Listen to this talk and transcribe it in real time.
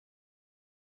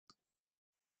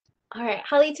All right,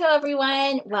 halito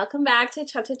everyone. Welcome back to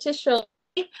Chahta.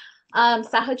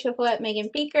 Saho Chufo Megan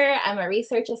Beaker. I'm a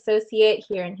research associate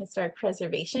here in historic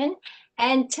preservation.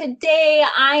 And today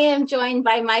I am joined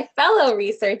by my fellow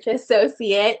research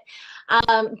associate,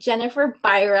 Jennifer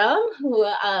Byram, who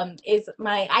is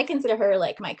I consider her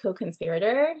like my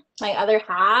co-conspirator, my other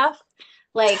half,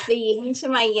 like the yin to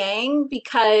my yang,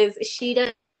 because she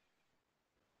does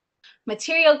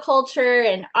material culture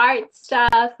and art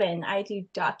stuff, and I do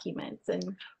documents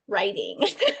and writing.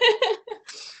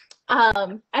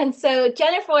 And so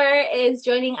Jennifer is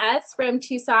joining us from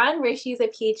Tucson, where she's a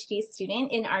PhD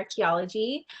student in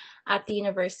archaeology at the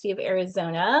University of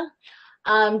Arizona.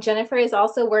 Jennifer has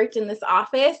also worked in this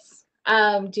office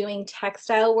doing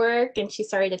textile work, and she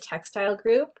started a textile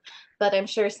group that I'm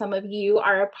sure some of you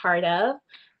are a part of.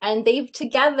 And they've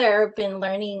together been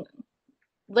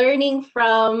learning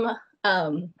from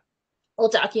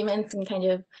old documents and kind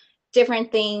of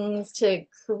different things to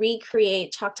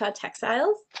recreate Choctaw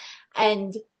textiles.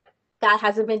 And that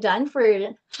hasn't been done for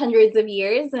hundreds of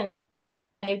years, and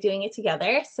they're doing it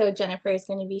together. So Jennifer is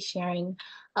going to be sharing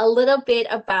a little bit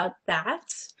about that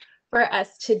for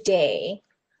us today.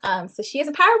 So she has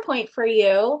a PowerPoint for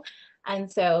you,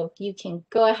 and so you can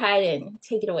go ahead and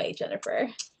take it away, Jennifer.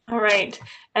 All right,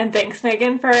 and thanks,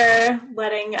 Megan, for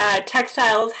letting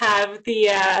textiles have the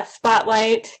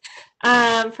spotlight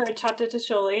for Chahta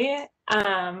Tasholi.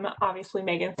 Obviously,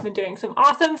 Megan's been doing some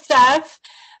awesome stuff,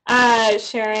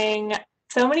 sharing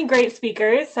so many great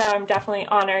speakers, so I'm definitely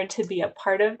honored to be a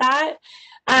part of that.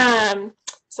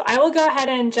 So I will go ahead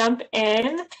and jump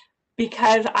in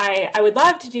because I would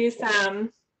love to do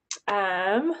some,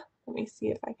 let me see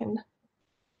if I can,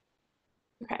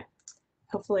 okay,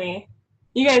 hopefully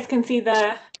you guys can see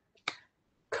the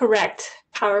correct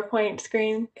PowerPoint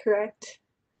screen, correct?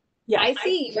 Yeah, I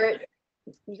see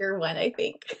your one, I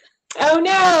think. Oh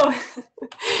no!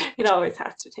 It always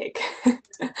has to take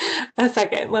a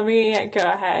second. Let me go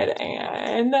ahead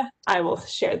and I will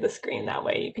share the screen. That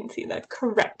way you can see the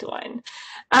correct one.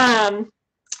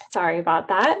 Sorry about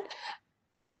that.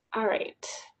 All right,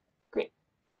 great.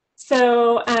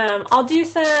 So I'll do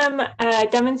some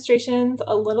demonstrations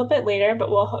a little bit later,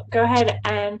 but we'll go ahead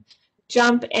and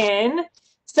jump in.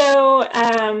 So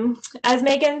as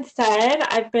Megan said,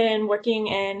 I've been working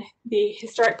in the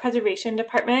Historic Preservation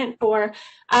Department for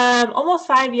almost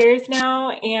 5 years now,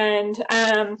 and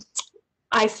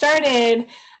I started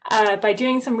by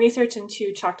doing some research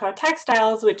into Choctaw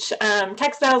textiles, which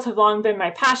textiles have long been my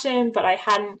passion, but I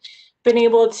hadn't been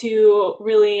able to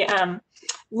really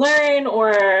learn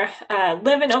or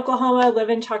live in Oklahoma, live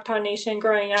in Choctaw Nation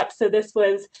growing up. So this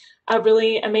was a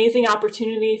really amazing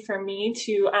opportunity for me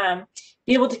to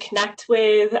be able to connect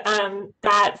with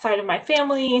that side of my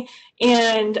family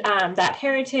and that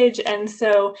heritage. And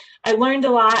so I learned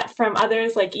a lot from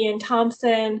others like Ian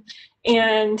Thompson,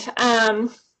 and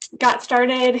got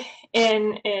started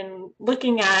in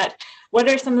looking at what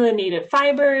are some of the native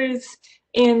fibers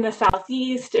in the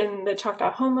Southeast, in the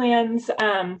Choctaw homelands.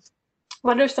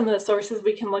 What are some of the sources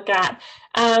we can look at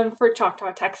for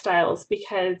Choctaw textiles?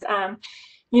 Because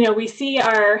you know, we see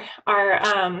our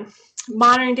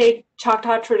modern day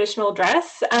Choctaw traditional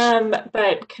dress,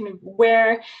 but kind of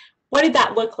what did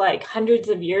that look like hundreds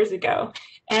of years ago?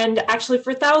 And actually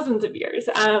for thousands of years,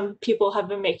 people have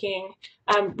been making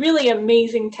really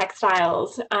amazing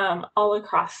textiles all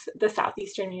across the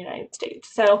southeastern United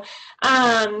States, so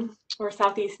or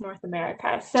Southeast North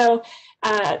America. So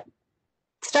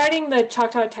starting the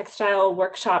Choctaw Textile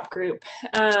Workshop Group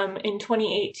in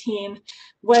 2018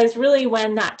 was really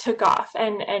when that took off,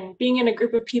 and being in a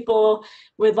group of people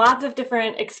with lots of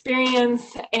different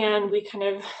experience, and we kind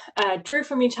of drew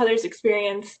from each other's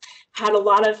experience, had a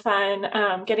lot of fun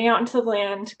getting out into the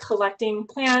land, collecting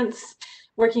plants,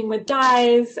 working with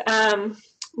dyes,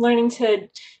 learning to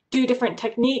do different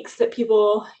techniques that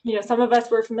people, you know, some of us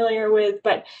were familiar with,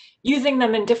 but using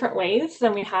them in different ways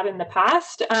than we had in the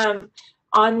past.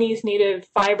 On these native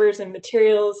fibers and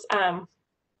materials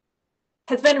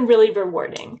has been really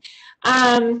rewarding.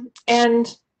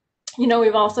 And, you know,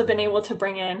 we've also been able to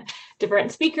bring in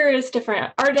different speakers,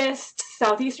 different artists,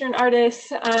 Southeastern artists.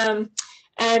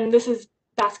 And this is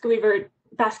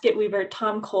basket weaver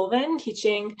Tom Colvin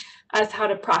teaching us how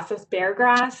to process bear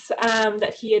grass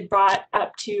that he had brought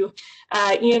up to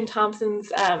Ian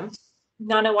Thompson's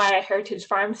Nanawaya Heritage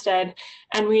Farmstead,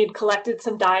 and we had collected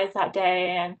some dyes that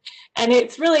day, and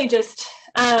it's really just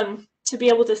to be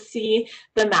able to see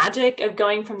the magic of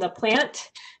going from the plant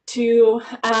to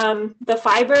the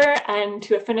fiber and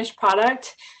to a finished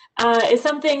product is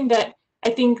something that I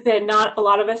think that not a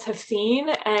lot of us have seen,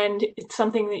 and it's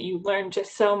something that you learn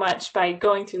just so much by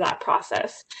going through that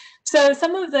process. So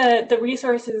some of the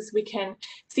resources we can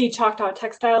see Choctaw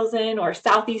textiles in, or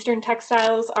Southeastern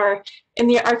textiles, are in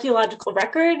the archaeological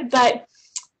record, but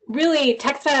really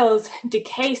textiles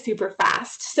decay super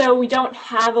fast. So we don't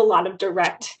have a lot of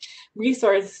direct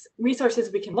resources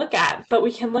we can look at, but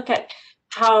we can look at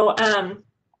how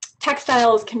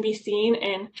textiles can be seen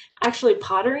in actually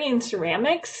pottery and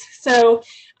ceramics. So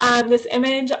this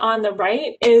image on the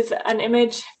right is an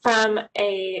image from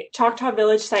a Choctaw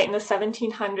village site in the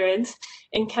 1700s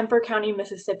in Kemper County,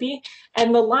 Mississippi.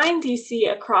 And the lines you see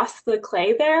across the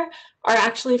clay there are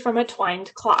actually from a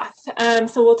twined cloth.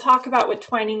 So we'll talk about what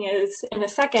twining is in a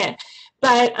second,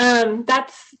 but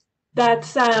that's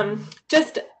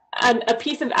just a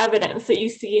piece of evidence that you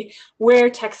see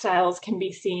where textiles can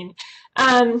be seen.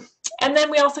 And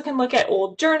then we also can look at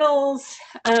old journals,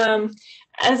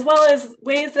 as well as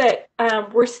ways that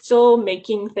we're still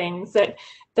making things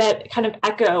that kind of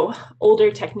echo older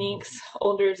techniques,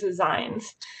 older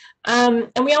designs.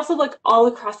 And we also look all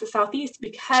across the Southeast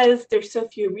because there's so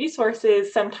few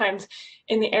resources sometimes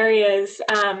in the areas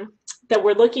that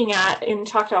we're looking at in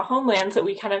Choctaw homelands, that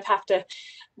we kind of have to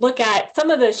look at some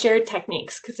of the shared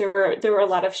techniques, because there were a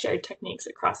lot of shared techniques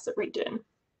across the region.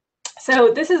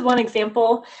 So this is one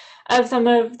example of some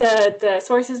of the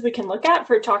sources we can look at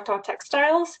for Choctaw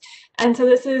textiles. And so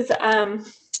this is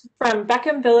from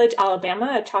Beckham Village,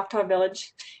 Alabama, a Choctaw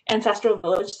village, ancestral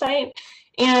village site.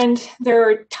 And there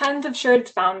are tons of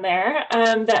sherds found there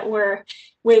that were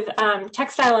with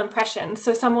textile impressions.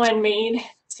 So someone made,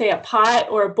 say, a pot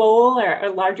or a bowl or a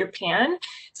larger pan.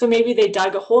 So maybe they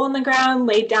dug a hole in the ground,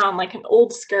 laid down like an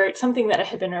old skirt, something that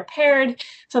had been repaired,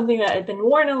 something that had been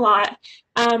worn a lot,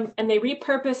 and they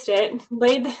repurposed it,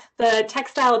 laid the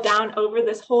textile down over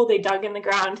this hole they dug in the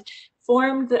ground,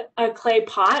 formed a clay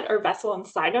pot or vessel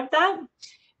inside of that,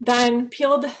 then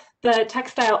peeled the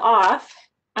textile off,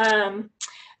 and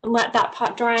let that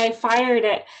pot dry, fired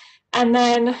it, and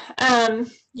then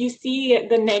you see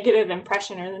the negative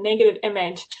impression or the negative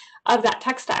image of that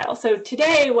textile. So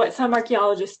today, what some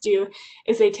archaeologists do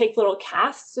is they take little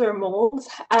casts or molds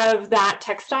of that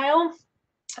textile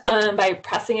by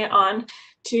pressing it on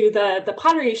to the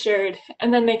pottery sherd,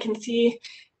 and then they can see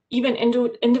even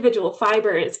individual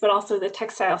fibers, but also the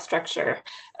textile structure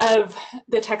of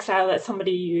the textile that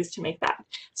somebody used to make that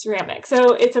ceramic.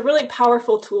 So it's a really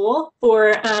powerful tool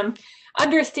for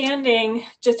understanding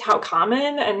just how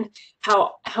common and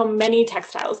how many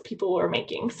textiles people were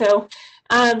making. So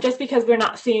just because we're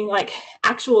not seeing like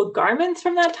actual garments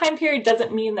from that time period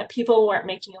doesn't mean that people weren't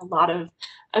making a lot of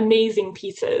amazing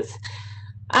pieces.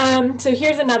 So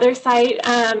here's another site,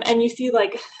 and you see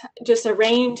like just a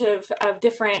range of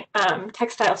different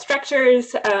textile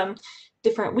structures,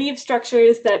 different weave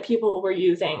structures that people were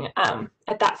using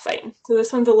at that site. So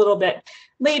this one's a little bit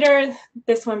later.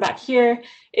 This one back here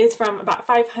is from about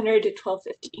 500 to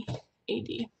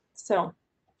 1250 AD. So,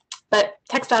 but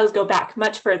textiles go back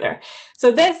much further.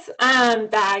 So this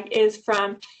bag is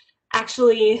from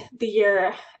actually the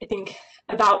year, I think,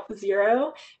 about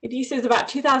 0. It is about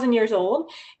 2,000 years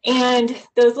old, and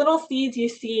those little seeds you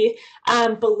see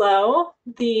below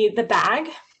the bag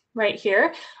right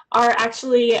here are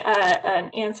actually an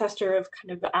ancestor of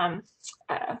kind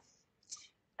of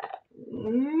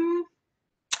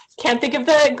can't think of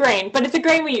the grain, but it's a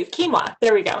grain we use, quinoa.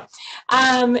 There we go.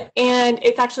 And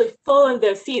it's actually full of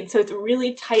those seeds, so it's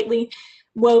really tightly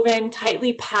woven,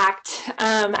 tightly packed,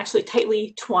 actually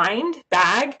tightly twined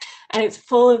bag, and it's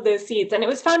full of those seeds. And it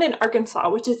was found in Arkansas,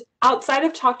 which is outside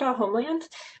of Choctaw homelands,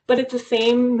 but it's the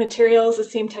same materials, the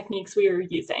same techniques we were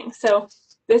using. So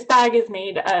this bag is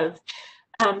made of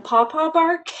pawpaw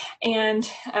bark and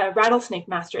rattlesnake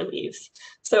master leaves.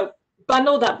 So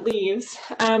bundled up leaves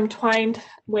twined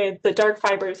with the dark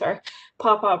fibers are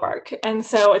pawpaw bark. And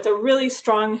so it's a really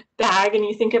strong bag. And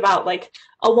you think about like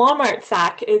a Walmart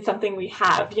sack is something we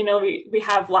have, you know, we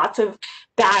have lots of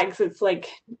bags. It's like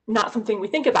not something we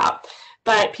think about,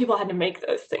 but people had to make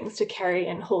those things to carry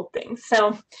and hold things.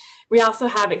 So we also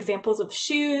have examples of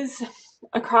shoes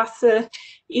across the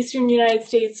eastern United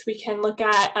States. We can look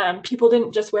at people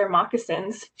didn't just wear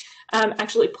moccasins.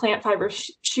 Actually, plant fiber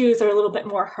shoes are a little bit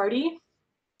more hardy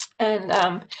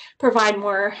and provide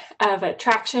more of a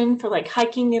traction for like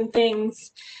hiking and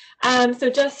things. So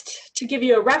just to give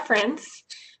you a reference,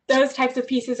 those types of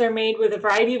pieces are made with a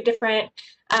variety of different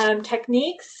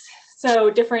techniques.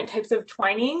 so different types of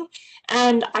twining.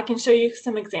 And I can show you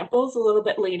some examples a little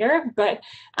bit later, but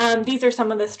these are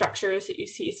some of the structures that you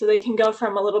see. So they can go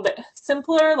from a little bit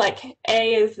simpler, like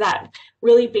A is that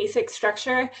really basic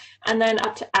structure, and then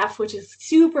up to F, which is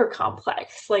super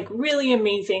complex, like really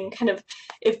amazing. Kind of,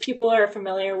 if people are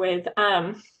familiar with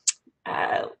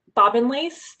bobbin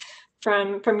lace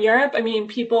from Europe, I mean,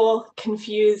 people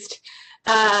confused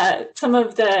some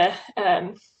of the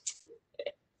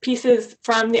pieces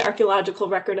from the archaeological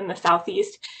record in the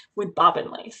southeast with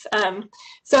bobbin lace.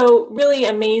 So really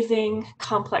amazing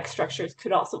complex structures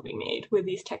could also be made with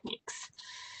these techniques.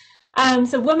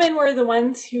 So women were the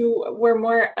ones who were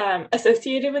more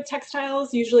associated with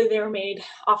textiles. Usually they were made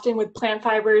often with plant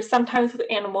fibers, sometimes with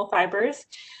animal fibers,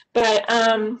 but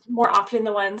more often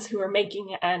the ones who are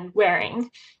making and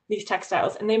wearing these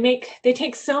textiles. And they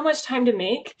take so much time to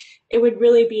make, it would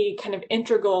really be kind of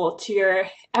integral to your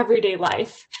everyday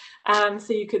life.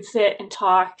 So you could sit and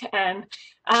talk and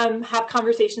have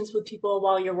conversations with people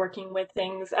while you're working with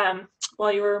things,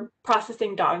 while you're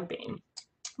processing dog bane,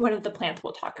 one of the plants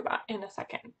we'll talk about in a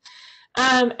second.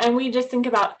 And we just think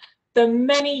about the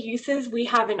many uses we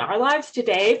have in our lives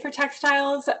today for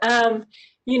textiles.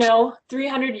 You know,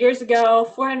 300 years ago,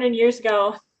 400 years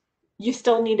ago, you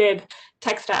still needed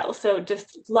textiles. So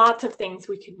just lots of things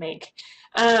we could make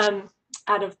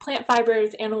out of plant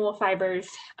fibers, animal fibers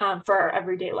for our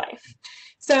everyday life.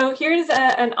 So here's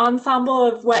an ensemble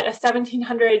of what a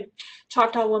 1700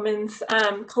 Choctaw woman's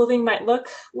clothing might look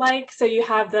like. So you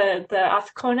have the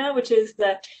ascona, which is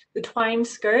the twine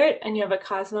skirt, and you have a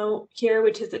cosmo here,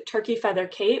 which is a turkey feather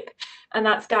cape, and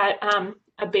that's got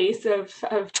a base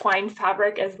of twine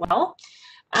fabric as well.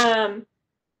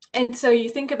 And so you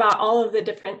think about all of the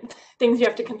different things you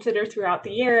have to consider throughout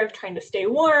the year of trying to stay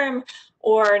warm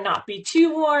or not be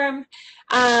too warm,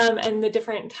 and the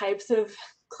different types of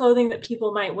clothing that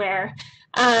people might wear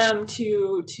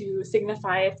to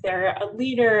signify if they're a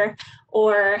leader,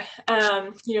 or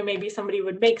you know, maybe somebody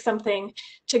would make something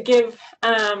to give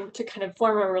to kind of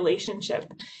form a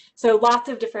relationship. So lots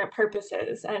of different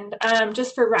purposes. And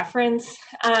just for reference,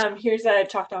 here's a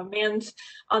Choctaw man's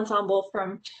ensemble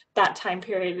from that time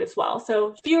period as well.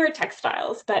 So fewer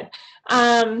textiles, but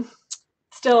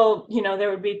still, you know, there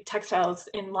would be textiles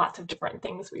in lots of different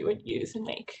things we would use and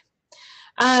make.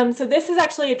 So this is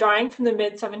actually a drawing from the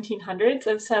mid 1700s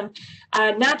of some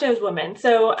Natchez women.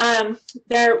 So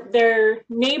they're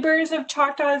neighbors of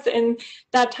Choctaws in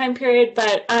that time period,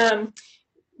 but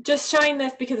just showing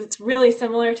this because it's really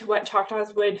similar to what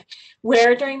Choctaws would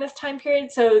wear during this time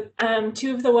period. So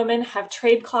two of the women have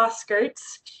trade cloth skirts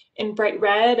in bright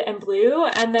red and blue,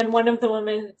 and then one of the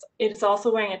women is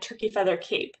also wearing a turkey feather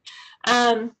cape.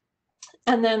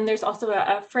 And then there's also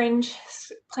a fringe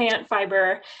plant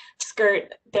fiber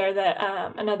skirt there that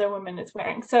another woman is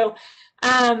wearing. So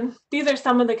these are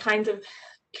some of the kinds of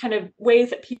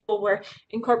ways that people were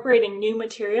incorporating new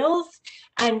materials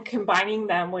and combining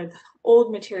them with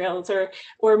old materials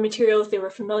or materials they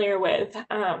were familiar with.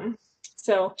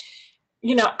 So,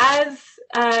 you know, as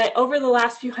over the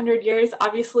last few hundred years,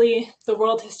 obviously the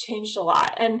world has changed a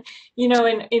lot. And, you know,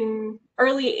 in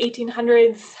early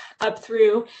 1800s up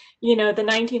through, you know, the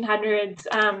 1900s,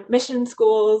 mission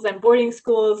schools and boarding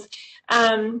schools,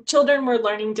 children were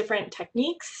learning different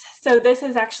techniques. So this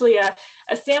is actually a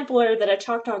sampler that a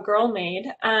Choctaw girl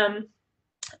made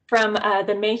from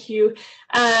the Mayhew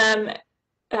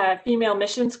female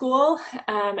mission school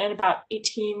in about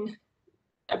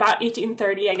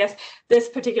 1830, I guess. This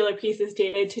particular piece is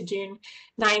dated to June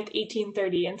 9th,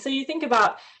 1830. And so you think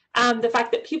about the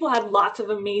fact that people had lots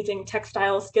of amazing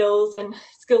textile skills and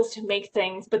skills to make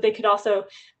things, but they could also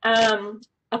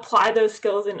apply those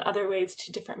skills in other ways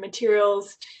to different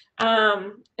materials.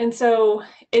 And so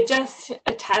it just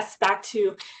attests back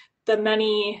to the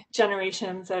many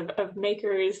generations of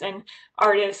makers and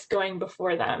artists going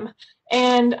before them.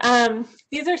 And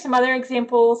these are some other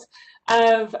examples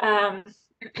of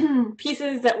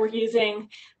pieces that were using,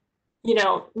 you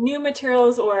know, new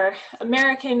materials or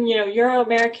American, you know,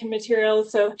 Euro-American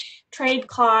materials. So trade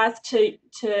cloth to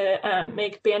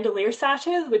make bandolier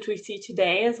sashes, which we see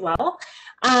today as well.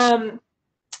 And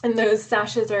those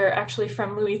sashes are actually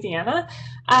from Louisiana,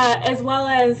 as well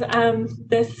as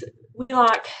this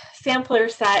Wheelock sampler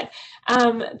set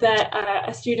that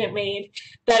a student made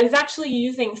that is actually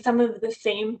using some of the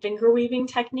same finger weaving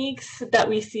techniques that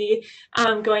we see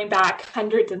going back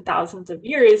hundreds and thousands of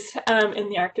years in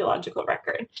the archaeological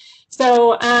record.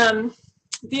 So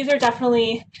these are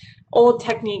definitely old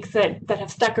techniques that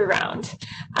have stuck around.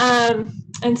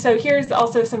 And so here's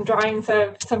also some drawings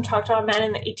of some Choctaw men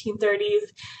in the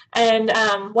 1830s. And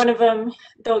one of them,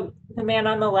 the man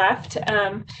on the left,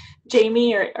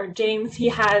 Jamie or James, he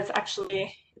has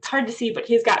actually, it's hard to see, but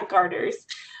he's got garters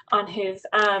on his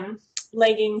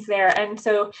leggings there. And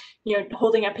so,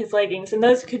 holding up his leggings, and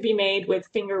those could be made with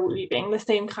finger weaving, the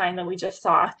same kind that we just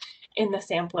saw in the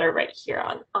sampler right here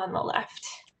on the left.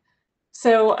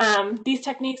 So these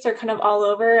techniques are kind of all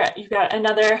over. You've got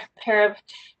another pair of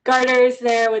garters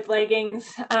there with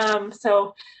leggings.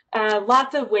 So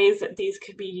lots of ways that these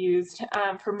could be used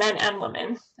for men and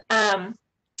women.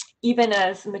 Even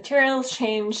as materials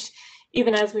changed,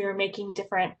 even as we were making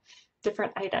different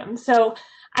items. So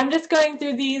I'm just going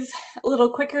through these a little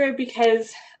quicker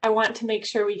because I want to make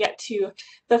sure we get to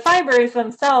the fibers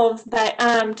themselves, but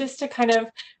just to kind of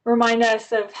remind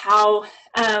us of how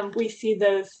we see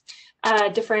those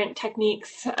different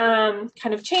techniques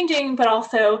kind of changing, but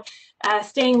also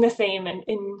staying the same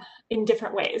in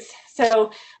different ways.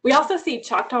 So we also see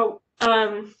Choctaw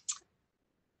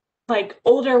like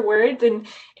older words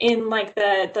in like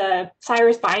the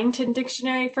Cyrus Byington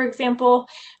dictionary, for example,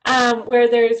 where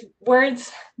there's words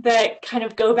that kind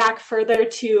of go back further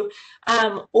to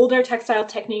older textile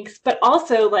techniques, but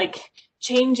also like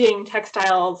changing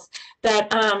textiles that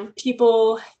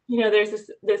people, there's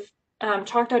this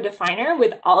Choctaw definer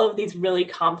with all of these really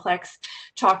complex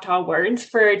Choctaw words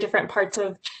for different parts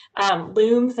of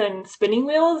looms and spinning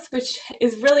wheels, which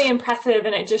is really impressive.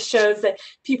 And it just shows that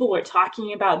people were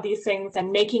talking about these things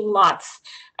and making lots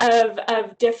of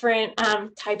different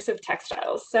types of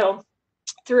textiles. So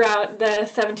throughout the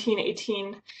 17,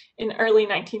 18, and early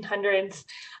 1900s.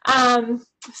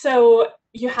 So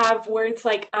you have words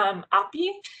like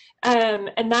api,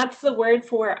 and that's the word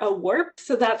for a warp.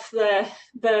 So that's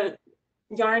the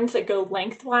yarns that go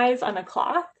lengthwise on a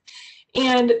cloth.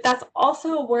 And that's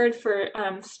also a word for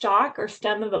stalk or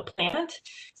stem of a plant.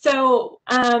 So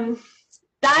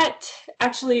that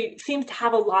actually seems to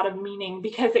have a lot of meaning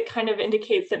because it kind of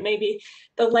indicates that maybe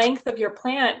the length of your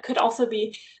plant could also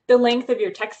be the length of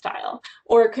your textile,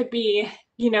 or it could be,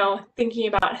 thinking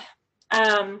about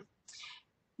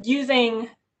using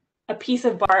a piece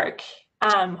of bark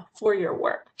for your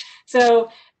work. So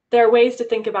there are ways to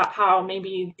think about how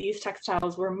maybe these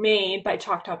textiles were made by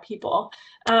Choctaw people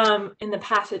in the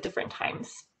past at different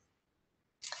times.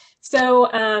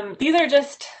 So these are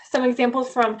just some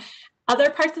examples from other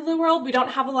parts of the world. We don't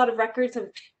have a lot of records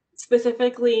of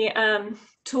specifically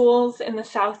tools in the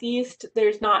Southeast.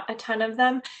 There's not a ton of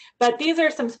them, but these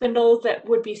are some spindles that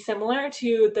would be similar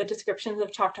to the descriptions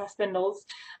of Choctaw spindles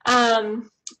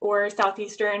or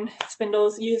Southeastern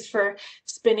spindles used for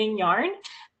spinning yarn.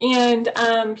 And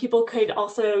people could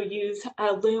also use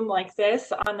a loom like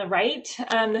this on the right.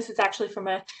 This is actually from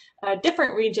a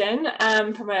different region,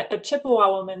 from a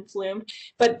Chippewa woman's loom.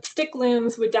 But stick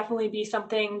looms would definitely be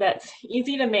something that's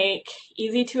easy to make,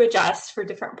 easy to adjust for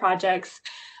different projects,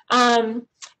 and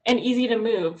easy to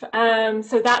move.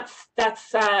 So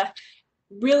that's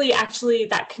really actually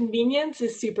that convenience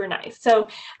is super nice. So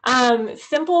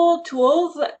simple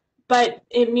tools, but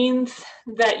it means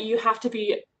that you have to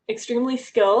be extremely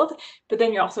skilled, but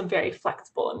then you're also very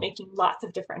flexible in making lots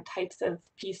of different types of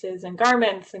pieces and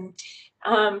garments and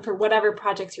for whatever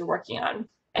projects you're working on.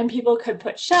 And people could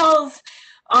put shells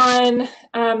on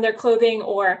their clothing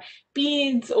or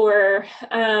beads or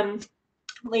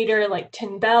later like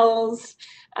tin bells.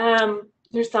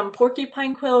 There's some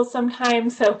porcupine quills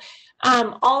sometimes. So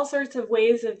all sorts of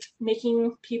ways of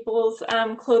making people's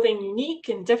clothing unique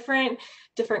and different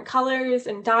colors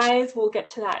and dyes. We'll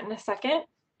get to that in a second.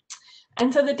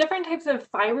 And so the different types of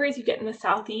fibers you get in the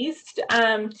Southeast,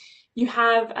 you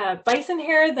have bison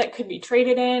hair that could be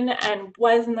traded in and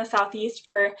was in the Southeast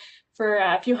for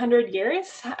a few hundred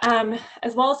years,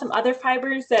 as well as some other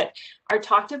fibers that are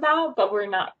talked about, but we're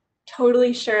not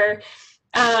totally sure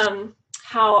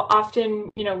how often,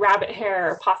 rabbit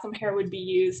hair or possum hair would be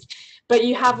used. But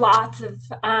you have lots of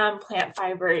plant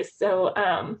fibers. So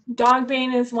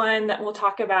dogbane is one that we'll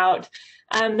talk about.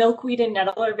 Milkweed and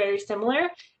nettle are very similar.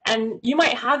 And you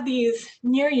might have these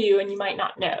near you and you might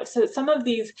not know. So some of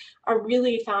these are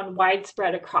really found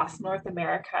widespread across North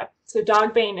America. So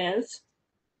dogbane is,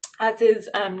 as is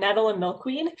nettle and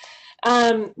milkweed.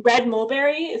 Red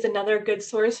mulberry is another good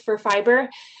source for fiber,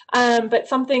 but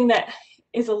something that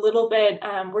is a little bit,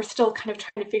 we're still kind of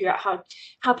trying to figure out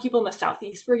how people in the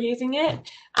Southeast were using it.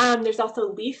 There's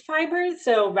also leaf fibers,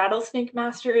 so rattlesnake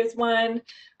master is one,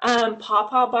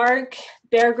 pawpaw bark,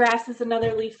 bear grass is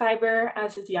another leaf fiber,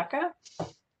 as is yucca.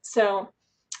 So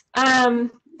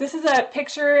this is a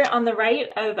picture on the right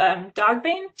of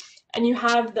dogbane, and you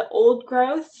have the old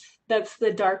growth, that's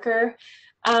the darker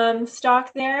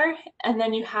stalk there, and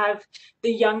then you have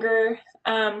the younger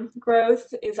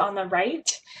growth is on the right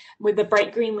with the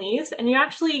bright green leaves, and you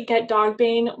actually get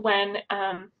dogbane when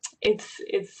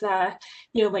it's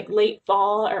like late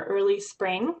fall or early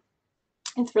spring.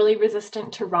 It's really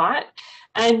resistant to rot,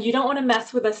 and you don't want to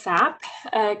mess with the sap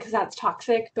because that's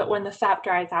toxic, but when the sap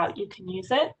dries out, you can use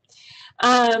it.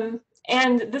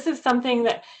 And this is something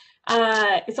that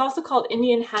it's also called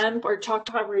Indian hemp or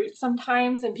Choctaw root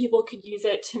sometimes, and people could use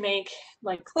it to make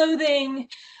like clothing.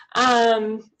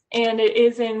 And it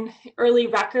is in early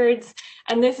records,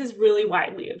 and this is really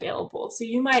widely available. So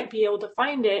you might be able to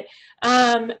find it.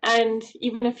 And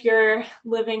even if you're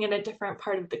living in a different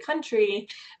part of the country,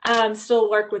 still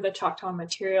work with a Choctaw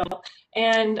material.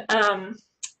 And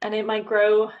it might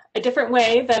grow a different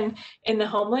way than in the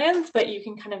homelands, but you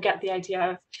can kind of get the idea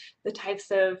of the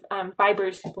types of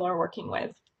fibers people are working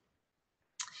with.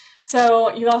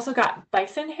 So you also got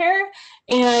bison hair,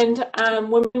 and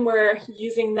women were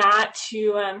using that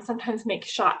to sometimes make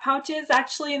shot pouches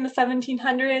actually in the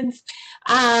 1700s.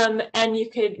 And you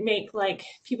could make, like,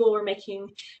 people were making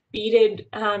beaded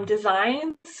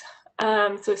designs,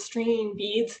 so stringing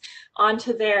beads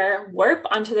onto their warp,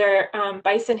 onto their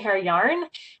bison hair yarn,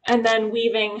 and then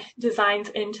weaving designs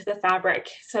into the fabric.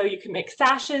 So you can make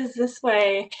sashes this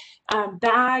way,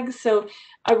 bags. So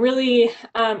a really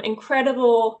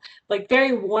incredible, like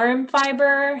very warm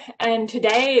fiber. And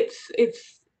today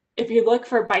it's if you look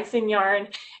for bison yarn,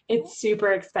 it's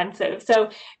super expensive. So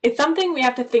it's something we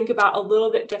have to think about a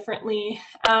little bit differently.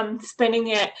 Spinning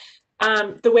it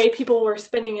the way people were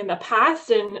spinning in the past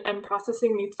and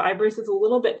processing these fibers is a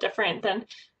little bit different than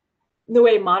the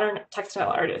way modern textile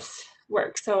artists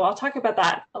work. So I'll talk about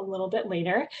that a little bit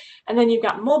later. And then you've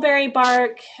got mulberry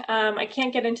bark. I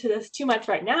can't get into this too much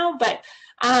right now, but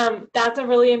that's a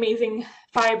really amazing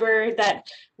fiber that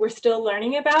we're still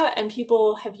learning about, and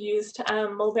people have used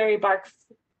mulberry bark,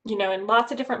 in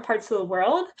lots of different parts of the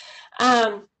world.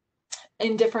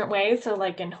 In different ways, so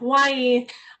like in Hawaii,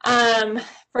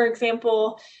 for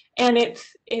example, and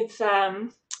it's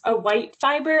a white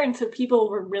fiber, and so people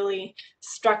were really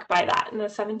struck by that in the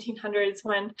 1700s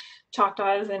when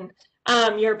Choctaws and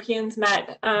Europeans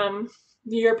met. The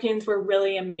Europeans were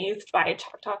really amazed by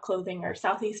Choctaw clothing or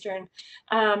southeastern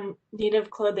native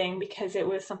clothing because it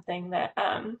was something that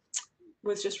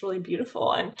was just really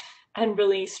beautiful and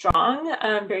really strong,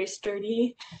 very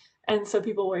sturdy. And so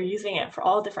people were using it for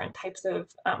all different types of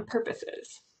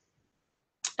purposes.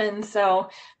 And so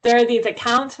there are these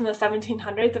accounts from the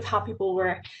 1700s of how people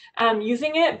were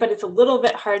using it, but it's a little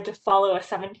bit hard to follow a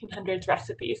 1700s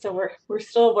recipe. So we're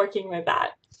still working with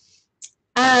that.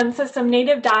 So some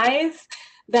native dyes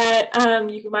that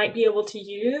you might be able to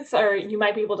use or you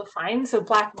might be able to find. So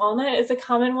black walnut is a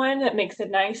common one that makes a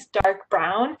nice dark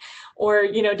brown, or,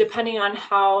 depending on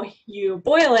how you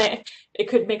boil it, it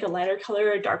could make a lighter color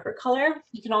or a darker color.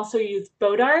 You can also use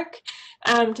bodark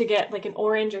to get like an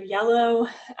orange or yellow.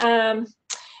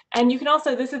 And you can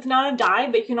also, this is not a dye,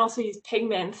 but you can also use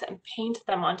pigments and paint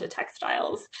them onto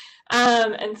textiles.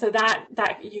 And so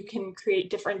that you can create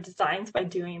different designs by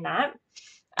doing that.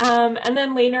 And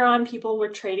then later on, people were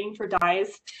trading for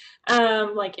dyes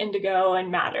like indigo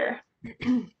and madder.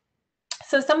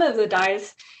 So some of the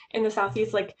dyes in the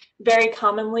Southeast, like very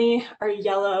commonly, are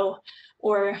yellow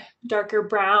or darker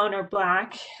brown or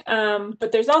black.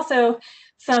 But there's also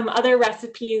some other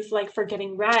recipes, like for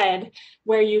getting red,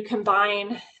 where you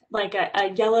combine like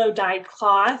a yellow dyed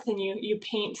cloth and you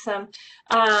paint some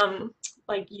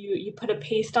like you put a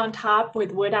paste on top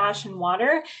with wood ash and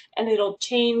water, and it'll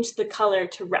change the color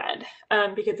to red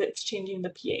because it's changing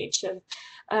the pH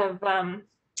of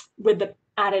with the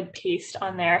added paste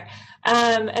on there.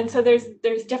 And so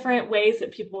there's different ways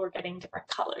that people were getting different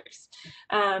colors.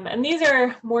 And these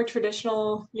are more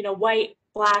traditional, white,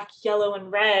 black, yellow,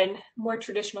 and red, more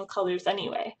traditional colors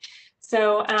anyway.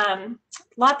 So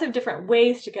lots of different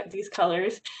ways to get these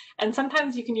colors. And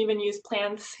sometimes you can even use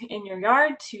plants in your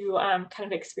yard to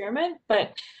kind of experiment,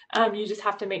 but you just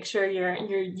have to make sure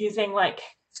you're using like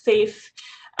safe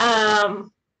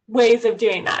ways of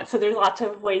doing that. So there's lots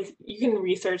of ways you can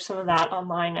research some of that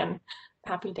online, and I'm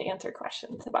happy to answer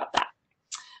questions about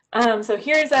that. So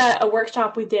here's a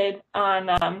workshop we did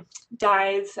on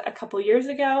dyes a couple years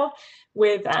ago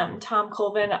with Tom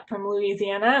Colvin from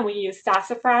Louisiana. We used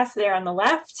sassafras there on the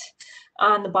left,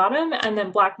 on the bottom, and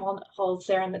then black walnut hulls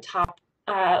there on the top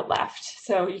left.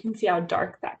 So you can see how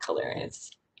dark that color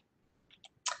is.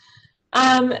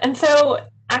 And so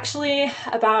actually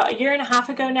about a year and a half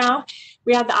ago now,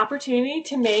 we had the opportunity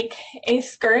to make a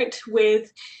skirt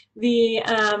with the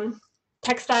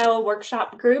textile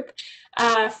workshop group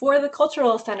for the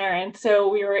cultural center. And so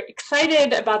we were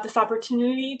excited about this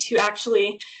opportunity to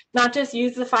actually not just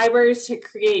use the fibers to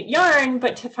create yarn,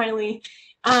 but to finally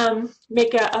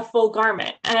make a full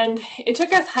garment. And it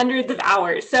took us hundreds of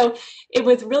hours. So it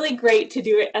was really great to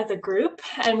do it as a group,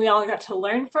 and we all got to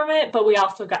learn from it, but we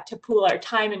also got to pool our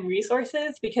time and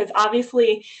resources, because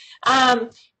obviously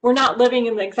we're not living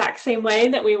in the exact same way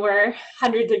that we were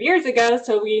hundreds of years ago.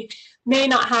 So we may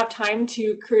not have time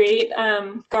to create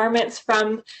garments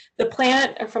from the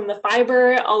plant or from the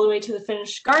fiber all the way to the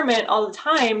finished garment all the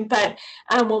time, but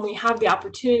when we have the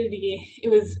opportunity, it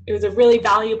was a really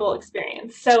valuable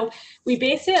experience. So we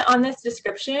based it on this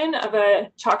description of a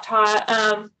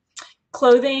Choctaw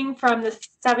clothing from the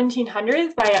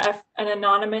 1700s by an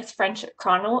anonymous French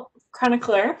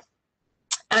chronicler.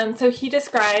 And so he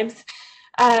describes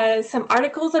some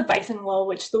articles of bison wool,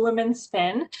 which the women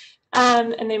spin.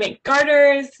 And they make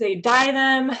garters, they dye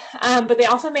them, but they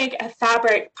also make a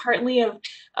fabric partly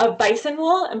of bison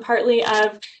wool and partly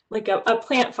of like a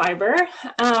plant fiber,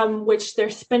 which they're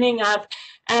spinning up.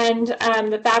 And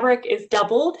the fabric is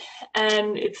doubled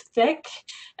and it's thick.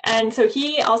 And so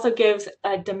he also gives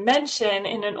a dimension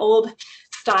in an old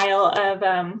style of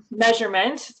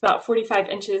measurement. It's about 45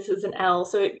 inches is an L.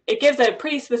 So it gives a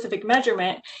pretty specific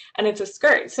measurement, and it's a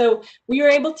skirt. So we were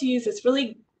able to use this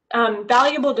really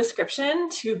valuable description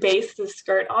to base the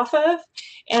skirt off of,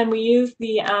 and we use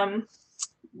the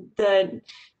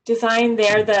design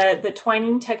there, the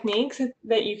twining techniques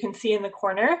that you can see in the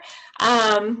corner,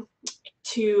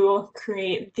 to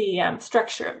create the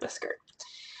structure of the skirt.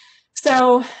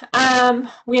 So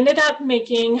we ended up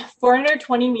making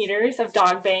 420 meters of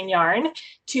dog bane yarn,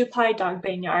 2-ply dog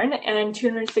bane yarn, and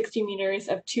 260 meters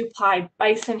of 2-ply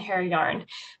bison hair yarn.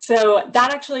 So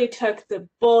that actually took the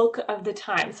bulk of the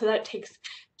time. So that takes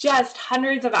just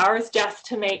hundreds of hours just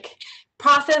to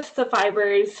process the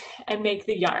fibers and make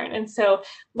the yarn. And so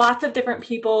lots of different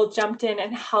people jumped in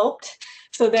and helped.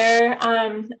 So there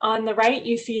on the right,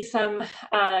 you see some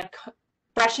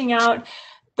brushing out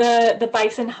the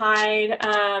bison hide.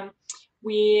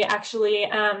 We actually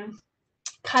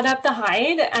cut up the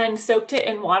hide and soaked it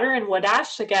in water and wood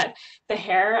ash to get the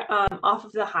hair off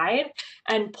of the hide,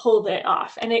 and pulled it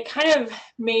off. And it kind of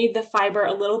made the fiber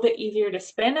a little bit easier to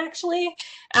spin, actually,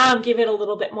 give it a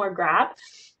little bit more grab.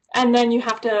 And then you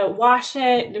have to wash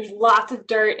it. There's lots of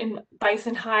dirt in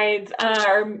bison hides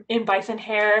or in bison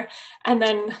hair, and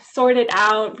then sort it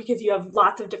out because you have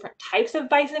lots of different types of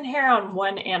bison hair on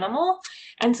one animal.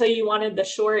 And so you wanted the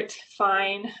short,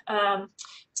 fine,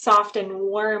 soft and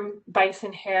warm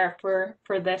bison hair for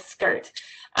this skirt.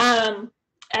 And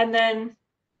then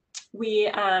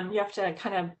you have to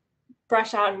kind of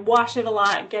brush out and wash it a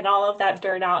lot, get all of that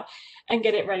dirt out, and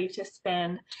get it ready to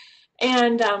spin.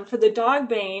 And for the dog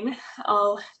bane,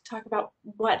 I'll talk about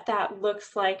what that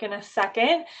looks like in a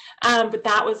second, but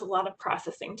that was a lot of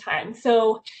processing time.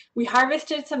 So we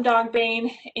harvested some dog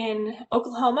bane in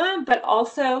Oklahoma, but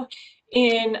also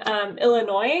in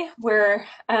Illinois, where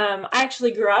I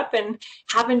actually grew up, and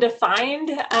happened to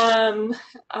find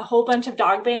a whole bunch of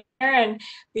dog bane there, and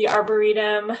the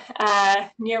Arboretum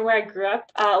near where I grew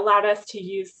up allowed us to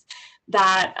use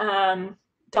that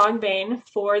dog bane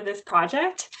for this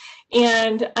project.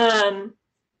 And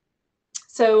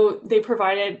so they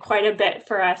provided quite a bit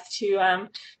for us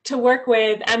to work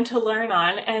with and to learn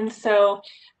on. And so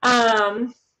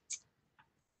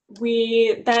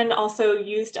we then also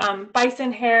used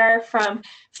bison hair from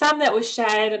some that was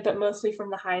shed, but mostly from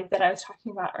the hide that I was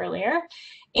talking about earlier.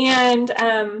 And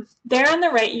there on the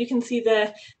right, you can see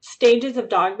the stages of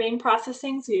dog bane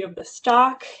processing. So you have the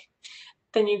stalk,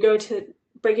 then you go to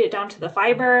break it down to the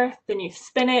fiber, then you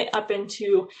spin it up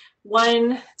into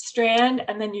one strand,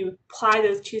 and then you apply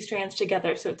those two strands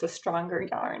together so it's a stronger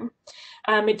yarn.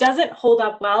 It doesn't hold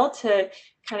up well to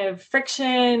kind of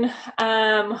friction,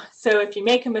 so if you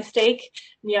make a mistake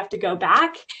and you have to go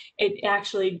back, it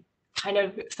actually kind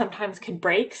of sometimes could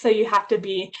break. So you have to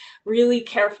be really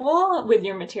careful with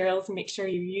your materials and make sure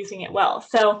you're using it well.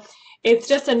 So it's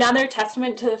just another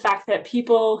testament to the fact that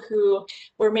people who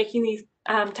were making these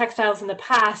textiles in the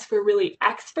past were really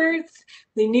experts.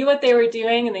 They knew what they were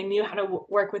doing, and they knew how to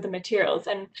work with the materials.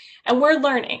 And we're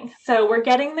learning, so we're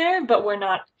getting there, but we're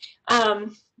not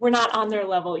on their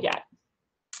level yet.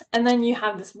 And then you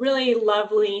have this really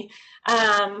lovely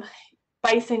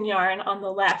bison yarn on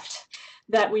the left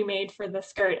that we made for the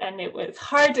skirt, and it was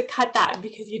hard to cut that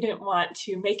because you didn't want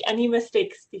to make any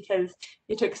mistakes because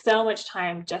it took so much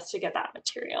time just to get that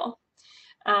material.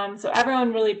 So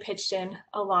everyone really pitched in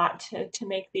a lot to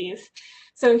make these.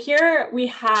 So here we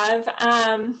have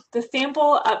the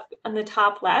sample up on the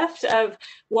top left of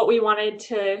what we wanted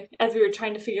to, as we were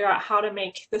trying to figure out how to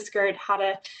make the skirt, how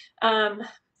to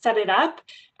set it up.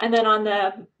 And then on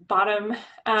the bottom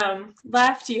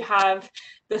left, you have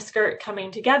the skirt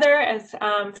coming together as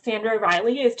Sandra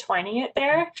Riley is twining it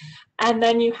there. And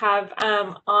then you have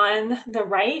on the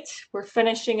right, we're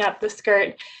finishing up the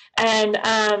skirt and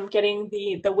getting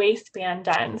the waistband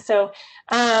done. So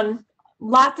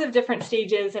lots of different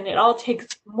stages, and it all takes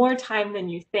more time than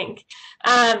you think.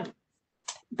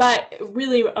 But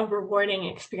really a rewarding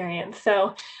experience.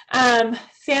 So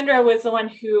Sandra was the one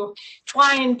who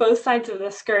twined both sides of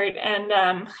the skirt,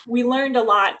 and we learned a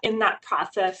lot in that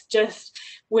process, just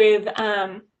with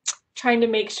trying to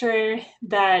make sure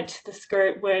that the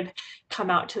skirt would come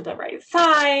out to the right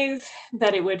size,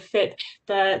 that it would fit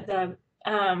the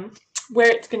where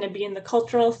it's going to be in the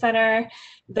cultural center,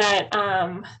 that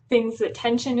the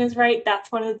tension is right.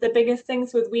 That's one of the biggest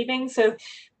things with weaving. So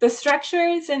the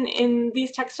structures in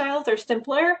these textiles are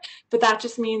simpler, but that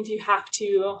just means you have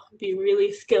to be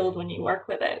really skilled when you work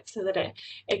with it so that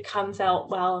it comes out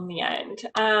well in the end.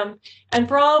 And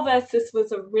for all of us, this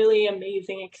was a really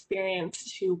amazing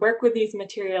experience to work with these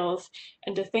materials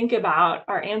and to think about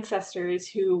our ancestors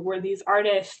who were these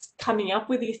artists coming up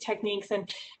with these techniques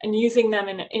and using them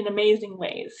in amazing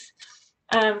ways.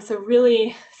 So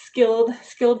really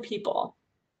skilled people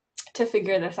to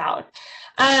figure this out.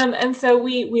 And so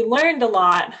we learned a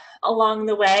lot along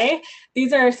the way.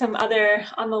 These are some other,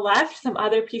 on the left, some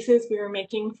other pieces we were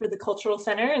making for the cultural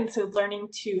center. And so learning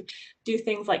to do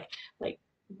things like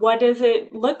what does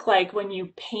it look like when you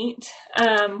paint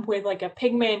with like a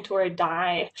pigment or a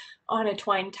dye on a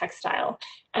twine textile,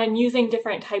 and using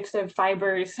different types of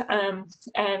fibers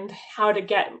and how to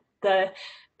get the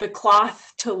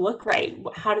cloth to look right.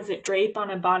 How does it drape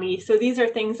on a body? So these are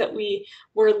things that we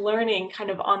were learning kind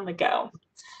of on the go.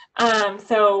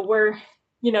 So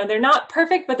they're not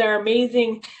perfect, but they're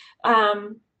amazing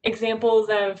examples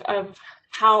of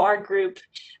how our group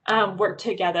worked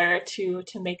together to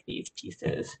make these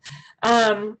pieces.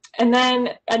 And then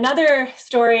another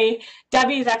story,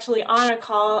 Debbie's actually on a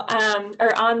call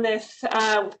or on this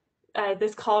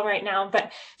this call right now,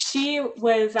 but she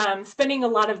was spinning a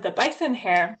lot of the bison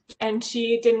hair, and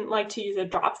she didn't like to use a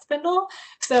drop spindle.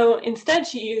 So instead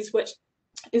she used what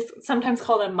is sometimes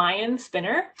called a Mayan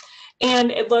spinner,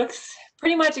 and it looks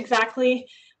pretty much exactly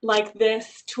like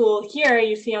this tool here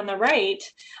you see on the right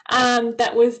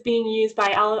that was being used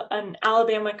by an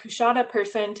Alabama Chahta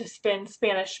person to spin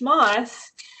Spanish moss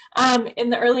in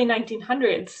the early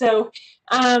 1900s. So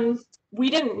we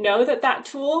didn't know that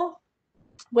tool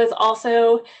was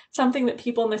also something that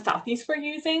people in the Southeast were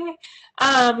using.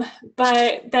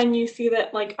 But then you see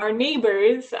that like our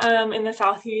neighbors in the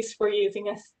Southeast were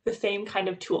using the same kind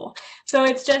of tool. So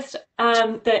it's just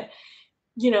that,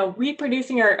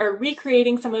 reproducing or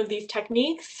recreating some of these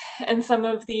techniques and some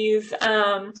of these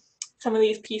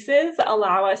pieces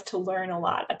allow us to learn a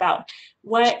lot about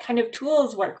what kind of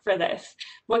tools work for this,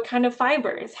 what kind of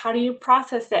fibers, how do you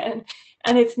process it,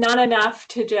 and it's not enough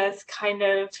to just kind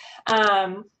of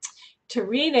to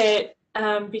read it,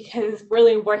 because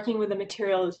really working with the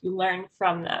materials, you learn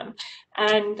from them.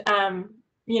 And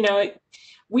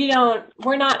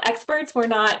we're not experts, we're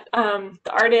not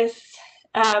the artists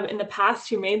in the past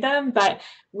who made them, but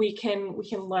we can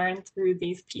learn through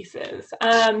these pieces.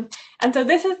 And so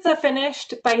this is the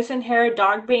finished bison hair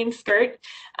dog bane skirt,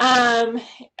 and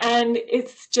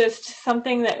it's just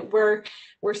something that we're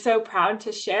so proud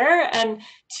to share and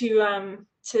to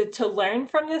learn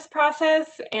from this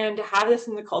process, and to have this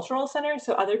in the cultural center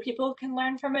so other people can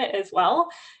learn from it as well,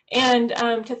 and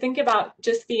to think about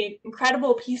just the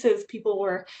incredible pieces people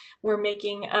were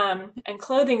making and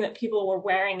clothing that people were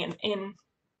wearing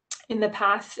in the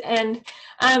past. And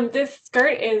this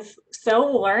skirt is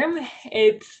so warm,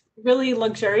 it's really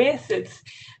luxurious, it's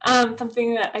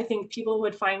something that I think people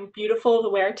would find beautiful to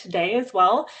wear today as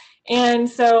well. And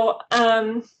so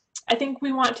I think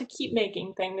we want to keep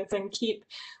making things and keep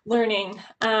learning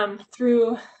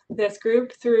through this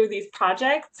group, through these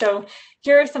projects. So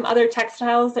here are some other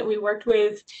textiles that we worked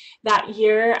with that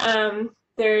year.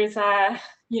 There's a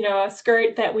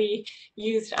skirt that we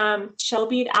used shell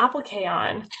bead applique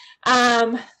on,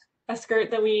 a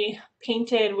skirt that we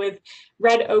painted with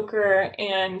red ochre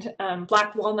and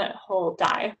black walnut hull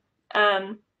dye.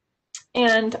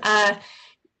 And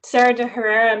Sarah de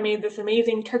Herrera made this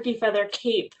amazing turkey feather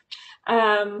cape.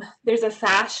 There's a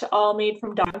sash all made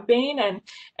from dog bane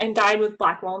and dyed with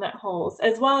black walnut hulls,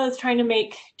 as well as trying to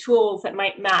make tools that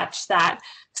might match that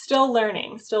still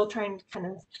learning, still trying to kind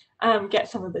of get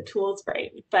some of the tools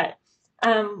right, but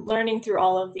learning through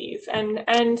all of these.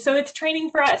 And so it's training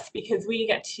for us because we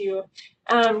get to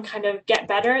kind of get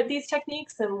better at these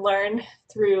techniques and learn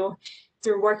through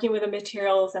working with the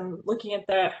materials and looking at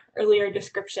the earlier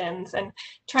descriptions and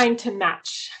trying to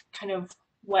match kind of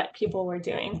what people were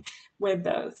doing with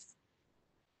those.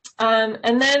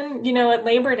 And then, you know, at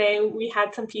Labor Day, we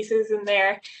had some pieces in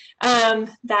there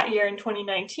that year in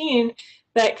 2019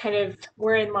 that kind of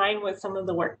were in line with some of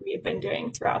the work we have been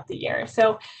doing throughout the year.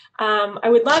 So I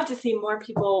would love to see more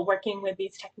people working with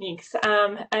these techniques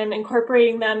and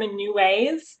incorporating them in new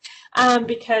ways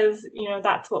because, you know,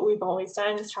 that's what we've always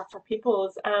done is talk to people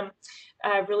is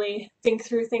really think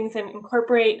through things and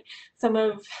incorporate some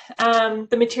of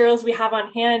the materials we have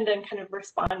on hand and kind of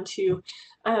respond to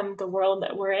the world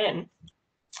that we're in.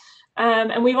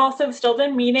 And we've also still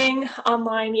been meeting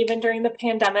online even during the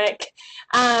pandemic.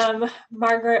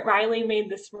 Margaret Riley made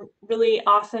this really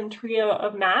awesome trio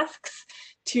of masks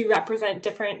to represent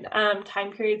different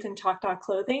time periods in Choctaw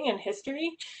clothing and history.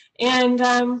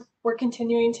 And we're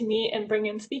continuing to meet and bring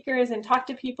in speakers and talk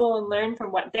to people and learn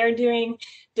from what they're doing,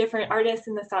 different artists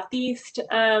in the Southeast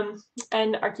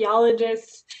and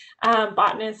archaeologists,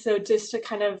 botanists, so just to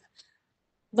kind of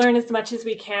learn as much as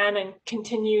we can and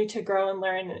continue to grow and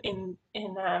learn in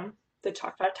the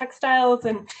Choctaw textiles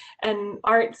and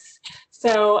arts.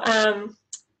 So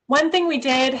one thing we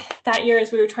did that year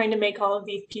as we were trying to make all of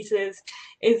these pieces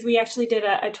is we actually did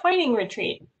a twining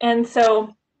retreat. And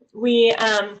so we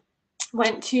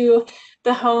went to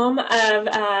the home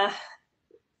of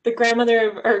the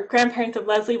grandmother or grandparents of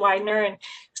Leslie Widener and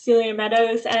Celia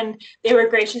Meadows, and they were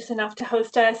gracious enough to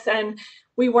host us. And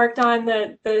we worked on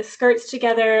the skirts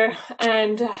together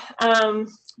and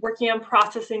working on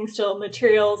processing still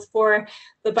materials for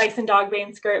the bison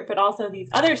dogbane skirt, but also these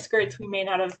other skirts we made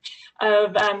out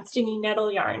of stinging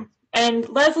nettle yarn. And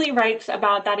Leslie writes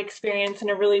about that experience in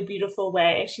a really beautiful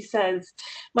way. She says,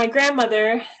 "My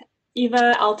grandmother,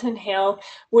 Eva Elton Hale,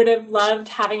 would have loved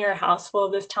having her house full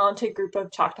of this talented group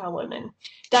of Choctaw women.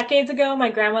 Decades ago, my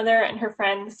grandmother and her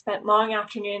friends spent long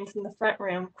afternoons in the front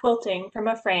room quilting from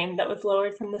a frame that was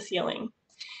lowered from the ceiling.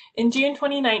 In June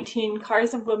 2019,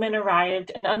 cars of women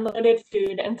arrived and unloaded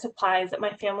food and supplies at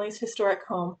my family's historic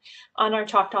home on our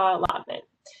Choctaw allotment.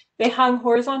 They hung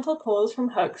horizontal poles from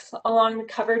hooks along the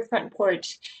covered front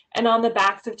porch and on the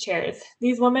backs of chairs.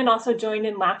 These women also joined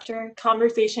in laughter,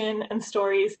 conversation, and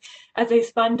stories as they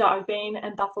spun dogbane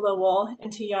and buffalo wool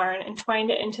into yarn and twined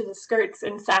it into the skirts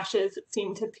and sashes that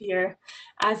seemed to appear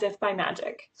as if by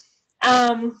magic."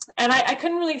 And I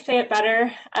couldn't really say it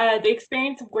better. The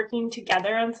experience of working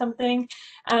together on something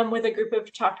with a group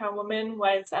of Choctaw women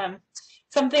was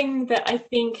something that I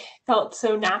think felt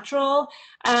so natural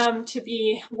to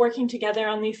be working together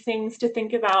on these things, to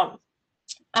think about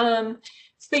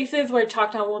spaces where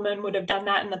Choctaw women would have done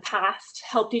that in the past,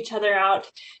 helped each other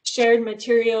out, shared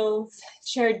materials,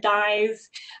 shared dyes,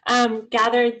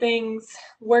 gathered things,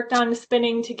 worked on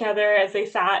spinning together as they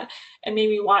sat and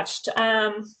maybe watched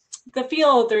the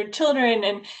field or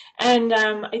children. And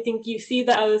I think you see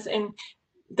those in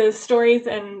those stories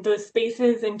and those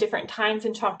spaces in different times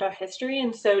in Choctaw history.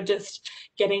 And so just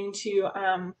getting to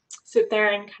sit there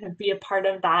and kind of be a part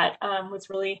of that was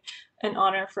really an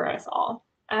honor for us all.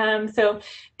 So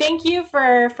thank you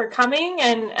for coming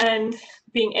and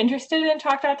being interested in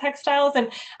Choctaw textiles.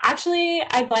 And actually,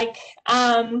 I'd like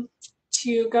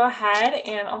to go ahead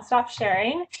and I'll stop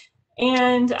sharing.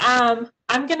 And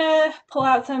I'm gonna pull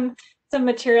out some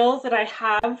materials that I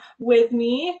have with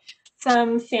me,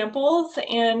 some samples,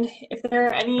 and if there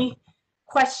are any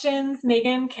questions,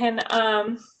 Megan can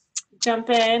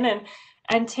jump in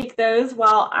and take those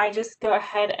while I just go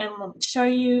ahead and show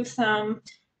you some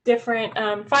different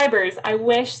fibers. I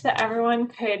wish that everyone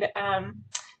could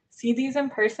see these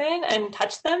in person and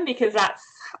touch them, because that's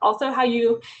also how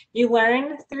you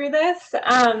learn through this.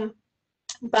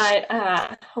 But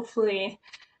hopefully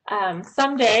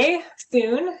someday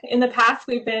soon. In the past,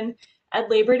 we've been at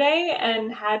Labor Day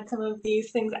and had some of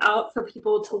these things out for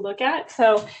people to look at.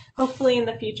 So hopefully in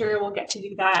the future, we'll get to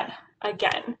do that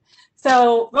again.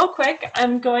 So real quick,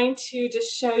 I'm going to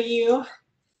just show you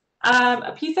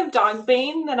a piece of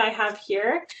dogbane that I have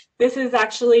here. This is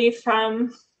actually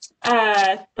from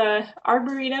the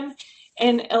Arboretum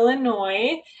in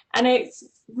Illinois, and it's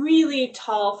really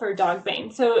tall for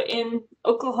dogbane. So in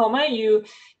Oklahoma, you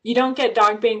don't get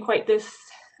dogbane quite this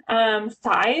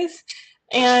size,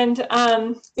 and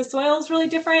the soil is really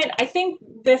different. I think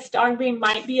this dogbane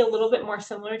might be a little bit more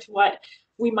similar to what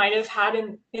we might have had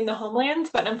in the homelands,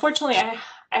 but unfortunately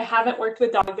I haven't worked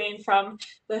with dogbane from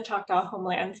the Choctaw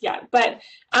homelands yet. But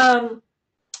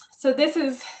So this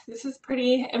is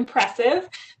pretty impressive.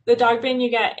 The dog bane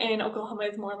you get in Oklahoma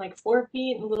is more like 4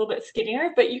 feet and a little bit skinnier,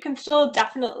 but you can still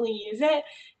definitely use it,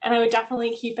 and I would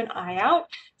definitely keep an eye out.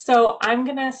 So I'm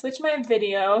gonna switch my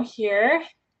video here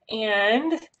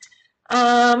and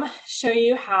show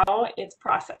you how it's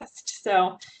processed.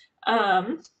 So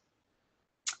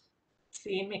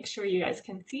see, make sure you guys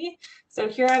can see. So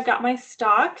here I've got my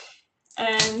stock,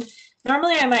 and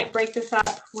normally I might break this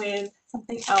up with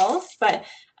something else, but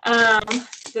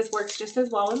this works just as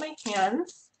well with my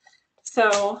hands.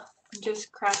 So I'm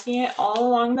just cracking it all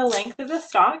along the length of the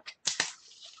stock.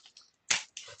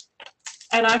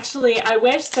 And actually, I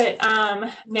wish that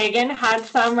Megan had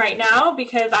some right now,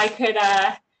 because I could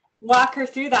walk her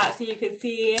through that so you could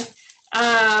see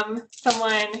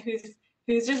someone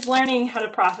who's just learning how to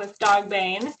process dog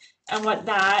bane and what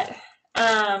that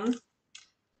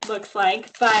looks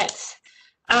like. But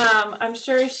I'm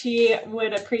sure she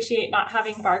would appreciate not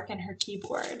having bark in her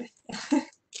keyboard.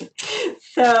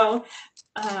 So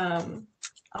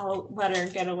I'll let her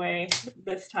get away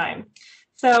this time.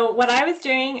 So what I was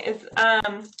doing is,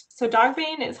 so dog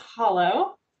bane is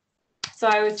hollow. So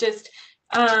I was just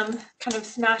kind of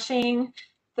smashing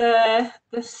the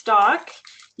stalk.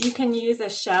 You can use a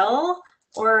shell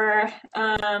or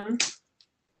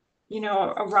you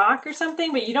know, a rock or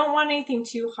something, but you don't want anything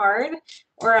too hard,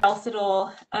 or else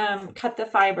it'll cut the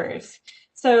fibers.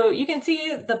 So you can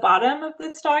see the bottom of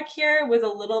the stalk here was a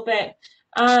little bit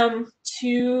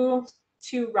too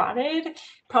rotted,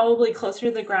 probably closer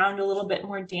to the ground, a little bit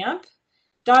more damp.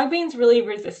 Dog bane's really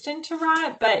resistant to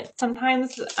rot, but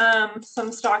sometimes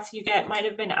some stalks you get might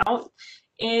have been out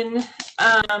in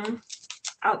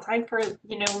outside for,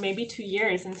 you know, maybe 2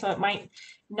 years, and so it might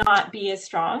not be as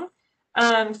strong.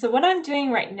 So what I'm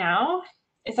doing right now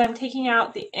is I'm taking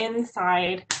out the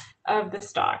inside of the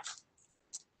stalk.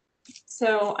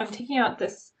 So I'm taking out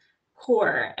this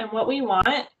core, and what we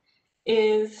want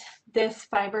is this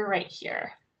fiber right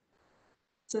here.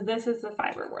 So this is the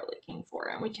fiber we're looking for,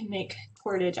 and we can make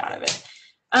cordage out of it.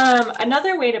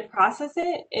 Another way to process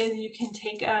it is you can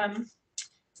take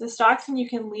the stalks and you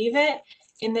can leave it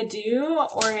in the dew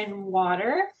or in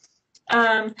water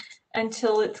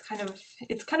until it's kind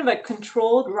of a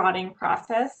controlled rotting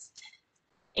process.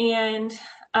 And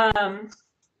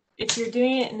if you're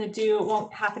doing it in the dew, it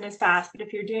won't happen as fast, but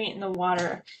if you're doing it in the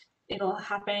water, it'll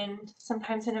happen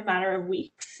sometimes in a matter of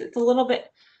weeks. It's a little bit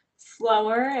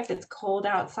slower if it's cold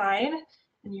outside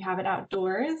and you have it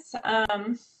outdoors.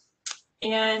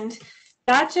 And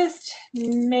that just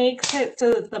makes it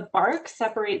so that the bark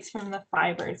separates from the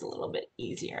fibers a little bit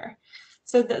easier.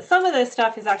 So that some of this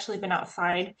stuff has actually been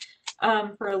outside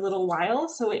for a little while,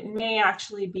 so it may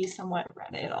actually be somewhat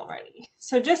retted already.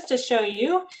 So just to show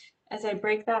you, as I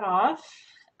break that off,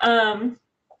 the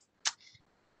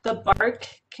bark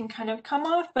can kind of come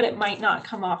off, but it might not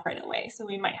come off right away. So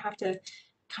we might have to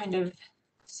kind of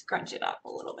scrunch it up a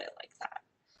little bit like that.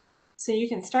 So you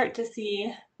can start to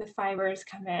see the fibers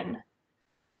come in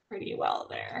pretty well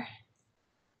there.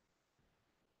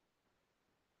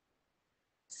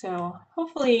 So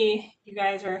hopefully you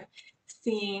guys are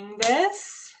seeing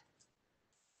this.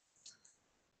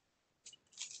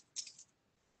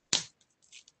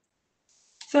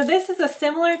 So this is a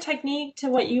similar technique to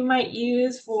what you might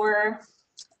use for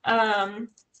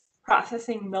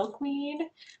processing milkweed,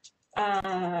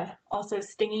 also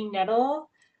stinging nettle,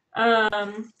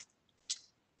 and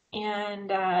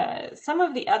some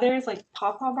of the others like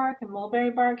pawpaw bark and mulberry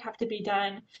bark have to be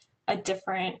done a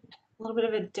little bit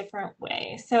of a different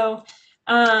way. So,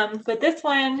 but this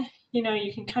one, you know,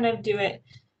 you can kind of do it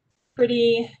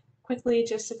pretty quickly,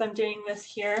 just as I'm doing this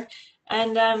here,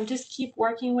 and just keep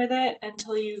working with it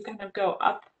until you kind of go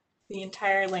up the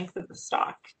entire length of the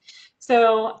stalk.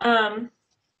 So I'm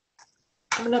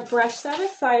going to brush that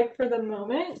aside for the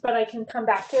moment, but I can come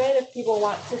back to it if people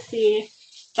want to see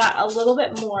that a little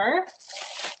bit more.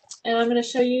 And I'm going to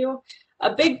show you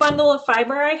a big bundle of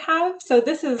fiber I have. So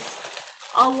this is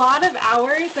a lot of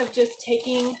hours of just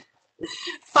taking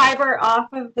fiber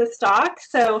off of the stalk.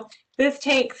 So this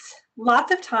takes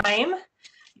lots of time,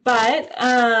 but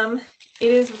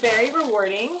it is very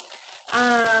rewarding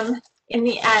in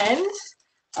the end,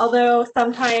 although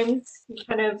sometimes you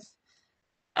kind of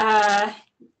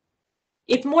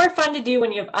it's more fun to do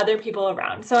when you have other people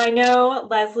around. So I know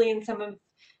Leslie and some of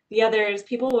the others,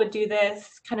 people would do this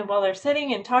kind of while they're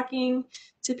sitting and talking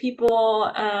to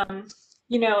people,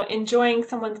 you know, enjoying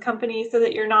someone's company, so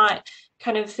that you're not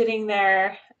kind of sitting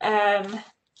there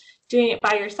doing it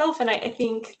by yourself. And I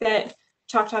think that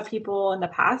Choctaw people in the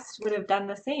past would have done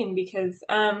the same, because,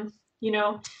 you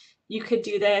know, you could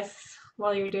do this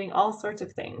while you're doing all sorts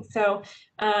of things. So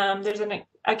there's an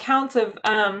accounts of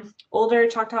older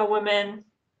Choctaw women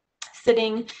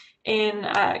sitting in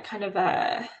kind of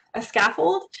a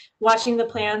scaffold, watching the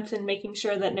plants and making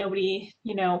sure that nobody,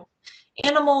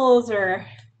 animals or,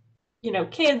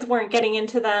 kids weren't getting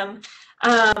into them,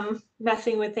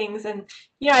 messing with things. And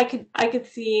I could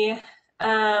see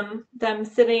them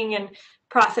sitting and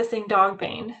processing dog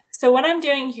bane. So what I'm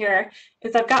doing here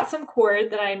is I've got some cord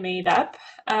that I made up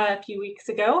a few weeks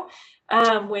ago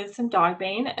with some dog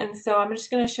bane, and so I'm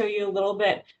just going to show you a little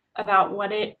bit about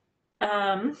what it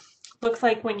looks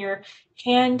like when you're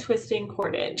hand twisting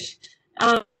cordage.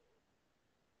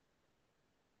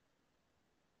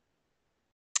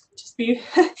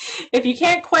 If you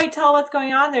can't quite tell what's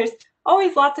going on, there's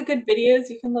always lots of good videos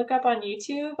you can look up on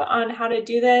YouTube on how to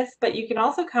do this, but you can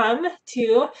also come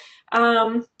to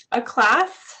a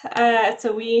class.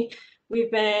 So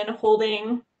we've been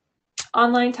holding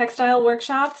online textile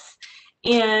workshops,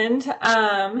 and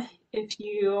if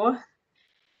you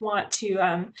want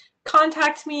to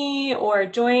contact me or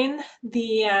join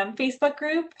the Facebook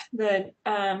group. The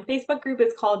Facebook group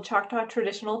is called Choctaw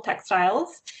Traditional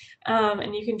Textiles,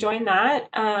 and you can join that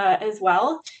as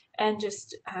well and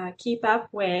just keep up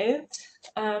with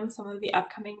some of the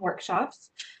upcoming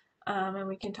workshops, and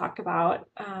we can talk about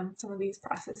some of these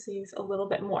processes a little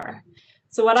bit more.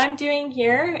 So what I'm doing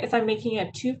here is I'm making a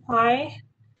 2-ply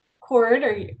cord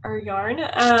or yarn,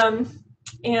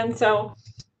 and so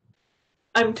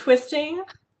I'm twisting.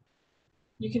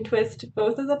 You can twist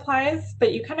both of the plies,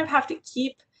 but you kind of have to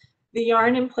keep the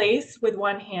yarn in place with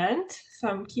one hand. So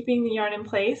I'm keeping the yarn in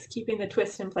place, keeping the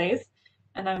twist in place,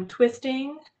 and I'm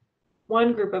twisting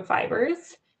one group of fibers,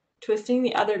 twisting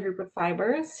the other group of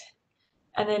fibers,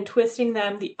 and then twisting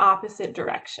them the opposite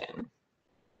direction.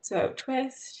 So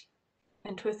twist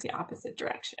and twist the opposite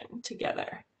direction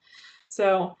together.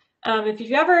 So if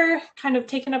you've ever kind of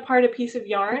taken apart a piece of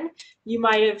yarn, you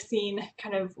might have seen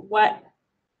kind of what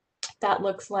that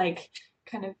looks like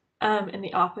kind of in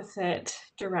the opposite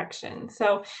direction.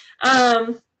 So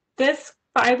this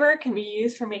fiber can be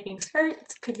used for making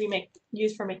skirts, could be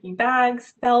used for making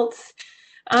bags, belts,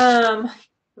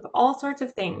 all sorts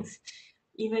of things,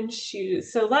 even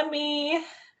shoes. So let me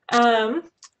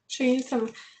show you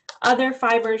some other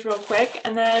fibers real quick,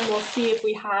 and then we'll see if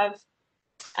we have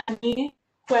any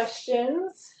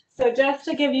questions. So just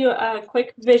to give you a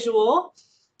quick visual,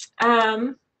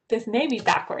 this may be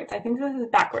backwards. I think this is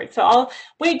backwards. So I'll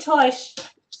wait till I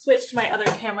switch to my other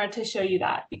camera to show you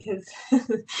that, because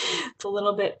it's a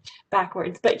little bit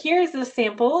backwards. But here's a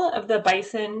sample of the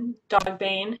bison dog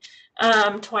bane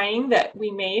twining that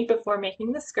we made before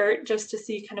making the skirt, just to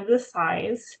see kind of the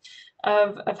size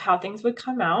of how things would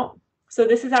come out. So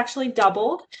this is actually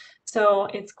doubled, so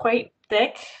it's quite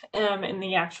thick in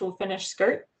the actual finished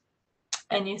skirt.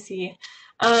 And you see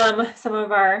some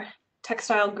of our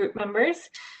textile group members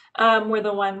were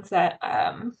the ones that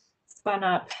spun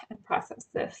up and processed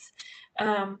this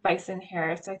bison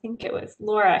hair. So I think it was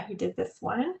Laura who did this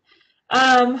one.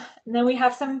 And then we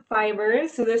have some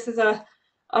fibers. So this is a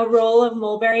roll of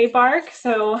mulberry bark.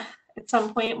 So at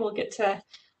some point we'll get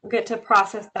to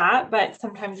process that, but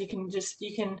sometimes you can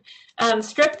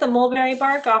strip the mulberry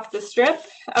bark off the strip,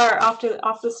 or off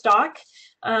the stalk,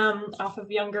 off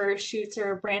of younger shoots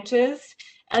or branches,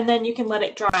 and then you can let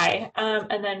it dry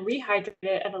and then rehydrate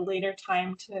it at a later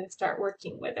time to start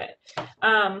working with it.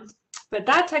 But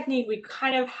that technique we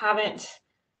kind of haven't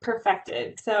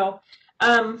perfected. So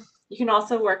you can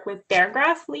also work with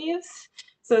beargrass leaves.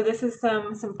 So this is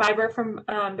some fiber from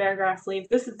beargrass leaves.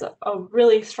 This is a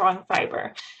really strong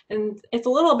fiber, and it's a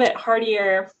little bit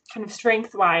hardier kind of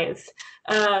strength-wise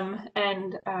and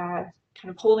kind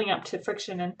of holding up to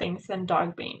friction and things than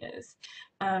dog bane is.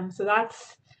 So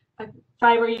that's a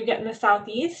fiber you get in the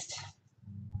Southeast.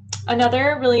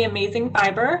 Another really amazing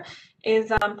fiber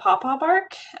is pawpaw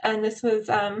bark, and this was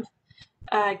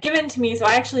given to me, so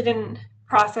I actually didn't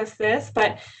process this,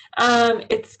 but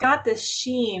it's got this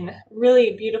sheen,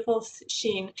 really beautiful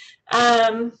sheen,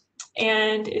 and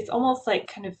it's almost like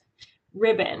kind of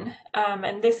ribbon,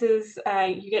 and this is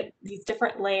you get these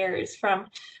different layers from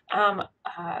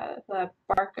the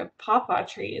bark of pawpaw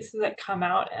trees that come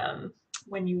out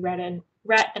when you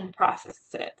ret and process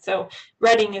it. So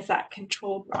retting is that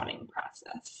controlled rotting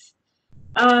process.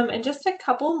 And just a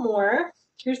couple more.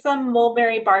 Here's some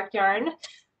mulberry bark yarn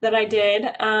that I did.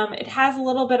 It has a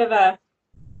little bit of a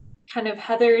kind of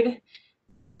heathered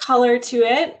color to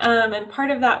it, and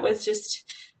part of that was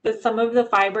just that some of the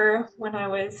fiber, when I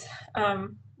was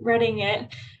retting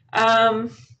it,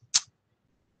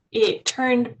 it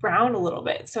turned brown a little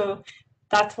bit. So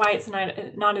that's why it's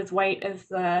not as white as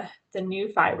the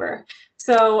new fiber.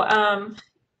 So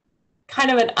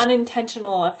kind of an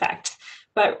unintentional effect.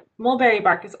 But mulberry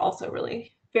bark is also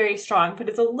really very strong, but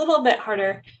it's a little bit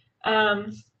harder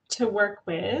to work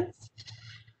with.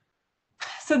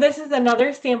 So this is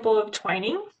another sample of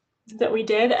twining that we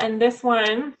did, and this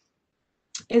one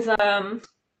is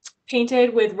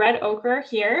painted with red ochre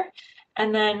here,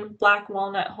 and then black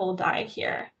walnut whole dye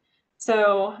here.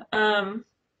 So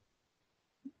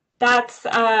that's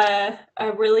a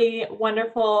really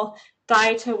wonderful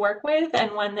dye to work with,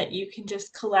 and one that you can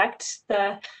just collect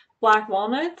the black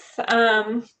walnuts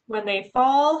when they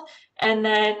fall, and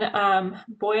then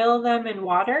boil them in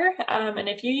water. And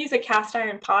if you use a cast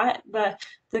iron pot,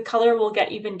 the color will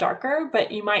get even darker,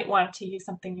 but you might want to use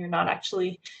something you're not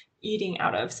actually eating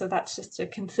out of. So that's just a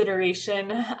consideration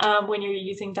when you're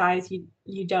using dyes.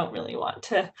 You don't really want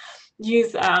to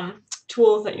use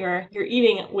tools that you're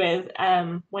eating with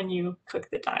when you cook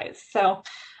the dyes. So,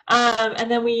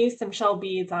 and then we use some shell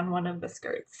beads on one of the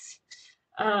skirts.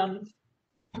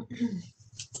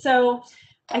 So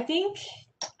I think,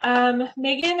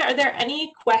 Megan, are there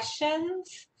any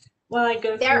questions while I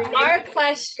go through? There are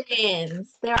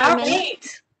questions. There are All many.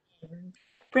 right.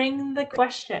 Bring the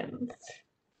questions.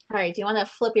 All right, do you want to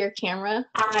flip your camera?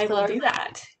 I will do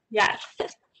that. Yes.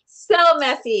 So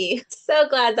messy. So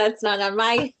glad that's not on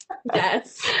my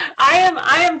desk.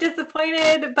 I am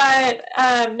disappointed, but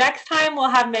next time we'll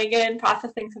have Megan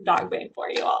processing some dog bane for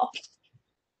you all.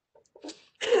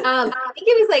 I think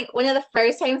it was like one of the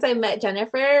first times I met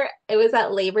Jennifer. It was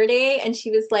at Labor Day, and she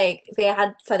was like, they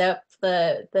had set up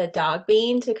the dog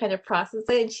bane to kind of process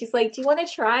it, and she's like, "Do you want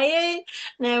to try it?"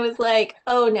 And I was like,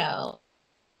 "Oh no."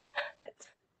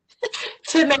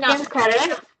 To Megan's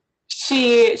credit,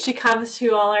 she comes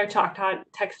to all our Chahta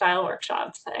textile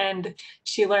workshops, and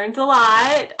she learns a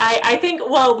lot. I think,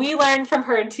 well, we learn from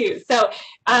her too. So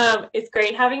it's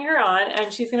great having her on,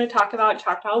 and she's going to talk about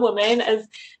Choctaw women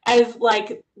as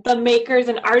like the makers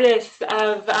and artists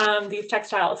of these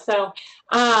textiles. So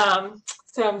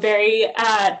so I'm very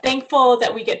thankful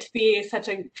that we get to be such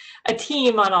a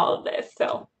team on all of this.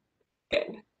 So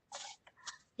good.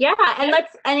 Yeah, and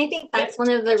I think that's one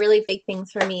of the really big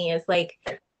things for me is like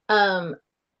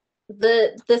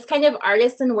this kind of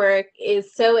artisan work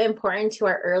is so important to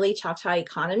our early Choctaw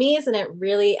economies, and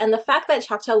and the fact that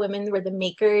Choctaw women were the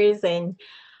makers and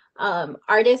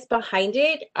artists behind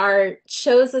it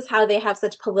shows us how they have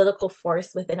such political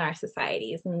force within our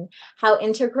societies and how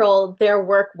integral their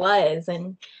work was.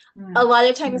 And a lot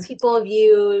of times people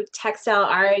view textile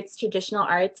arts, traditional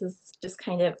arts, as just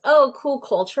kind of, oh, cool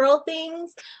cultural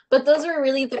things, but those are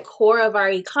really the core of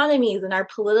our economies and our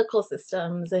political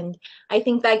systems. And I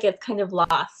think that gets kind of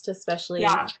lost, especially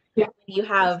when you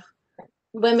have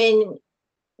women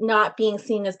not being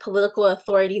seen as political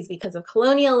authorities because of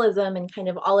colonialism and kind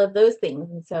of all of those things.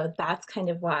 And so that's kind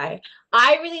of why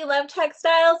I really love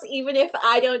textiles, even if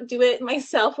I don't do it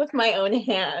myself with my own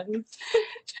hands.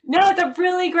 No, it's a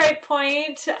really great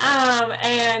point.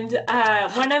 And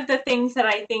one of the things that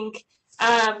I think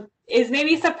is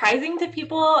maybe surprising to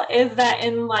people is that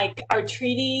in like our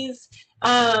treaties,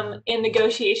 in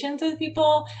negotiations with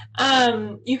people,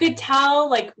 you could tell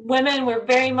like women were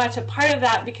very much a part of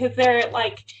that, because they're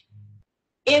like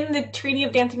in the Treaty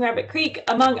of Dancing Rabbit Creek,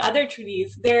 among other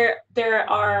treaties, there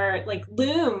are like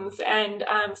looms and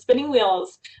spinning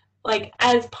wheels, like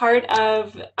as part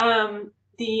of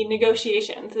the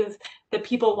negotiations. Is that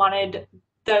people wanted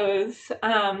those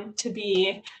to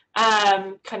be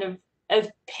kind of, as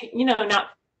not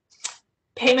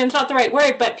payment's not the right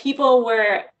word, but people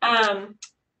were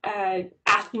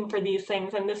asking for these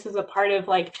things, and this is a part of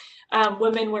like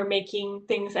women were making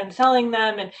things and selling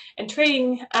them and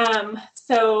trading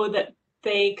so that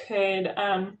they could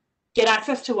get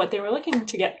access to what they were looking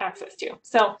to get access to.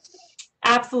 So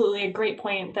absolutely a great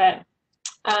point that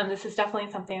this is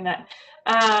definitely something that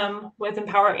was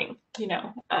empowering,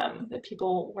 that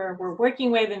people were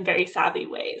working with in very savvy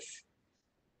ways.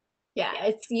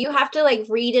 Yeah, you have to like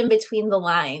read in between the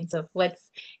lines of what's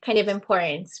kind of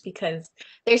important, because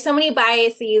there's so many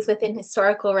biases within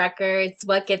historical records,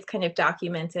 what gets kind of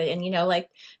documented, and like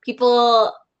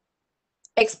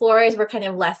explorers were kind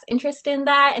of less interested in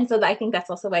that. And so I think that's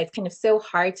also why it's kind of so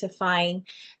hard to find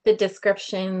the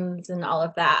descriptions and all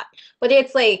of that. But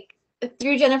it's like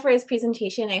through Jennifer's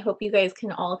presentation, I hope you guys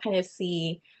can all kind of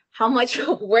see how much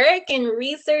work and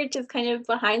research is kind of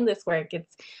behind this work.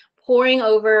 It's poring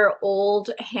over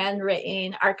old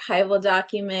handwritten archival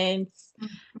documents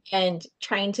and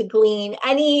trying to glean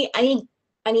any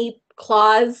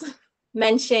clause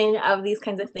mention of these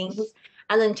kinds of things,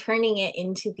 and then turning it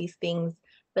into these things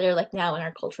that are like now in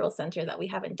our cultural center that we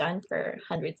haven't done for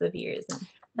hundreds of years. And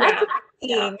that's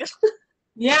Yeah, yeah. amazing.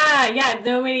 Yeah.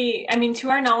 Nobody, I mean, to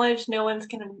our knowledge, no one's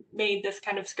kind of made this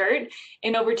kind of skirt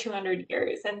in over 200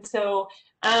 years. And so,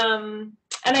 and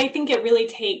I think it really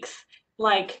takes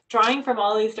like drawing from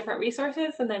all these different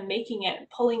resources and then making it,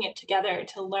 pulling it together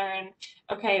to learn,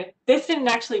 okay, this didn't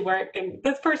actually work. And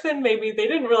this person, maybe they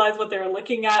didn't realize what they were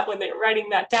looking at when they were writing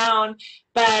that down.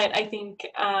 But I think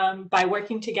by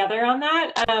working together on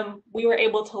that, we were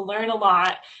able to learn a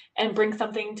lot and bring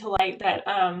something to light that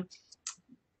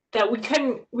that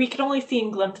we could only see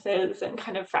in glimpses and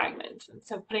kind of fragments. And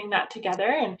so putting that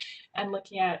together and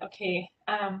looking at, okay,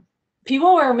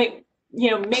 people were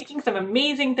making some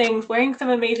amazing things, wearing some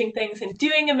amazing things, and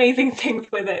doing amazing things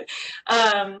with it.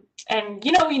 And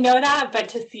we know that, but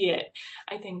to see it,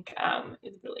 I think,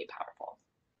 is really powerful.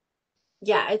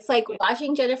 Yeah, it's like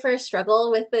watching Jennifer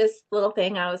struggle with this little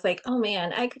thing. I was like, oh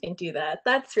man, I couldn't do that.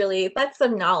 That's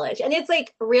some knowledge. And it's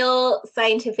like real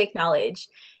scientific knowledge,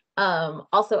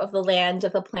 also of the land,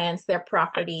 of the plants, their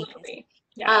properties. Absolutely.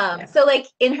 Yeah. So like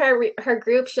in her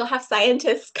group, she'll have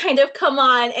scientists kind of come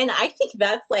on, and I think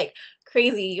that's like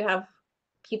crazy. You have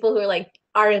people who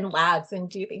are in labs and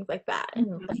do things like that.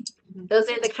 And like, those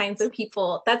are the kinds of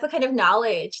people, that's the kind of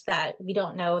knowledge that we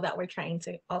don't know that we're trying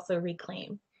to also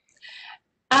reclaim.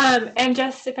 And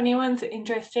just if anyone's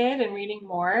interested in reading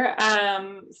more,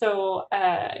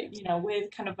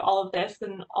 with kind of all of this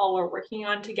and all we're working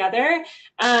on together,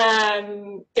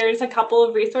 there's a couple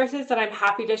of resources that I'm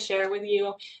happy to share with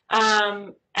you.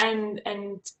 And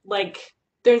like,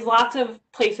 there's lots of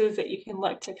places that you can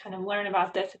look to kind of learn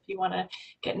about this if you want to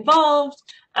get involved.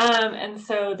 And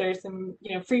so there's some,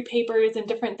 free papers and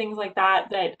different things like that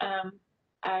that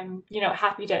I'm,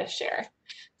 happy to share.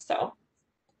 So.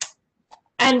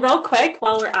 And real quick,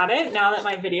 while we're at it, now that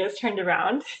my video is turned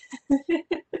around,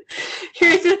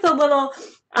 here's just a little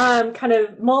kind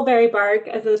of mulberry bark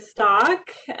as a stalk,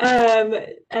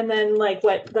 and then like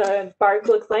what the bark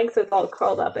looks like, so it's all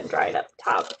curled up and dried up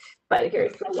top. But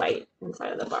here's the white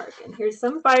inside of the bark, and here's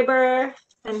some fiber,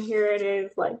 and here it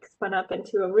is like spun up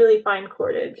into a really fine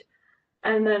cordage.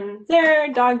 And then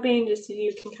there, dog bane, just so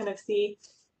you can kind of see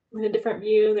in a different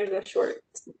view, there's a short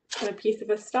kind of piece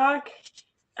of a stalk.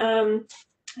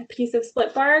 A piece of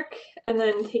split bark, and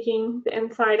then taking the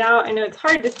inside out. I know it's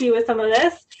hard to see with some of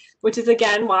this, which is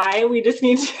again why we just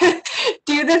need to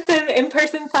do this in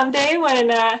person someday when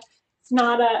it's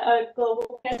not a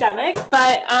global pandemic.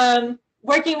 But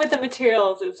working with the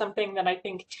materials is something that I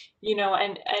think,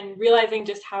 and realizing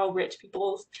just how rich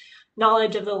people's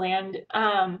knowledge of the land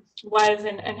was,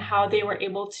 and how they were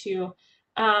able to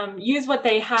use what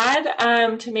they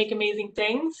had to make amazing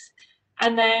things.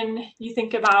 And then you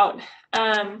think about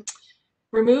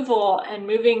removal and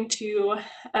moving to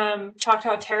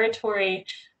Choctaw territory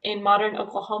in modern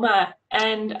Oklahoma,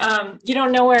 and you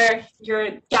don't know where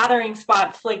your gathering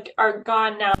spots are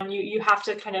gone now, and you have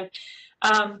to kind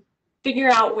of figure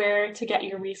out where to get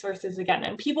your resources again.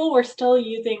 And people were still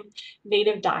using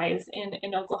native dyes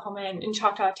in Oklahoma and in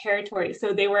Choctaw territory,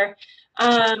 so they were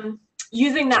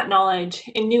using that knowledge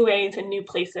in new ways and new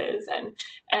places,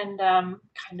 and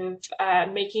kind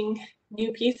of making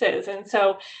new pieces. And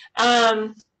so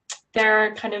there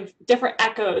are kind of different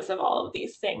echoes of all of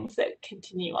these things that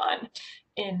continue on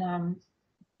in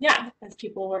as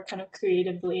people were kind of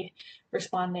creatively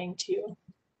responding to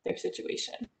their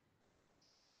situation.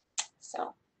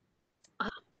 So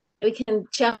we can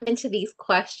jump into these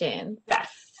questions. Yes.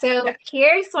 So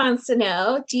Pierce wants to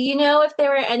know, do you know if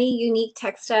there were any unique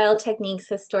textile techniques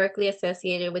historically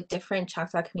associated with different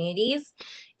Choctaw communities?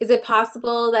 Is it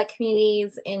possible that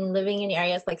communities living in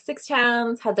areas like Six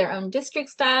Towns had their own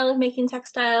district style of making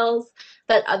textiles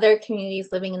that other communities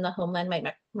living in the homeland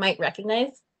might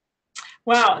recognize?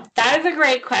 Wow, that is a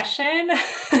great question.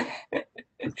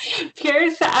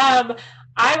 Pierce,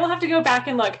 I will have to go back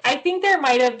and look. I think there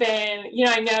might have been,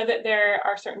 I know that there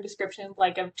are certain descriptions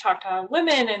of Choctaw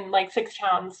women and Six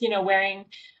Towns, wearing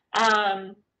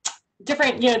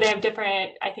different, they have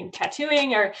different, I think,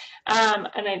 tattooing or, and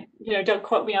I, don't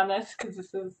quote me on this because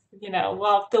this is,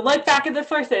 we'll have to look back at the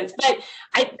sources, but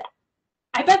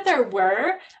I bet there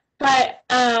were, but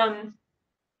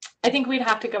I think we'd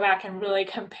have to go back and really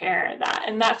compare that.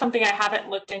 And that's something I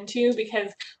haven't looked into because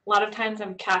a lot of times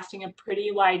I'm casting a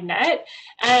pretty wide net,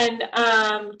 and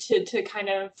to kind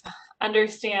of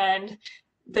understand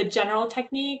the general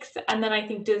techniques. And then I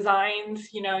think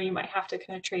designs, you might have to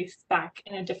kind of trace back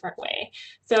in a different way.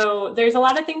 So there's a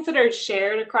lot of things that are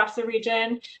shared across the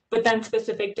region, but then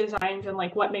specific designs and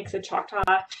what makes a Choctaw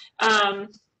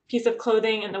piece of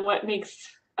clothing, and then what makes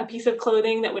a piece of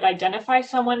clothing that would identify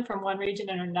someone from one region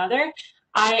and another.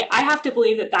 I have to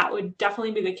believe that that would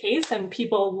definitely be the case, and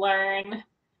people learn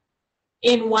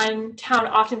in one town.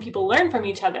 Often people learn from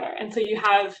each other, and so you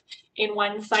have in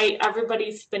one site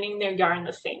everybody's spinning their yarn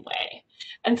the same way.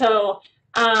 And so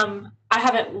I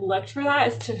haven't looked for that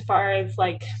as far as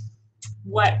like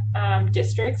what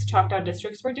Choctaw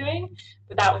districts were doing,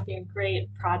 but that would be a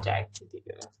great project to do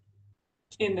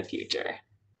in the future.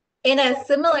 In a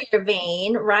similar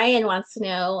vein, Ryan wants to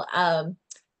know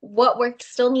what work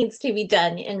still needs to be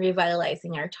done in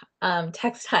revitalizing our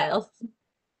textiles.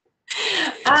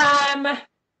 Um,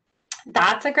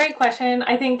 that's a great question.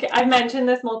 I think I've mentioned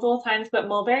this multiple times, but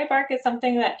mulberry bark is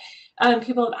something that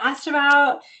people have asked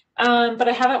about, but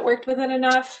I haven't worked with it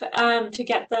enough to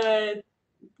get the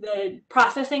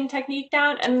processing technique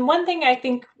down. And one thing I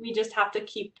think we just have to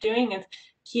keep doing is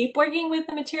keep working with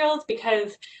the materials,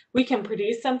 because we can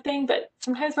produce something, but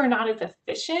sometimes we're not as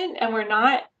efficient, and we're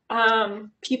not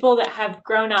people that have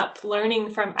grown up learning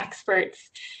from experts.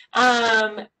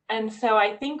 And so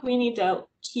I think we need to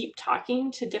keep talking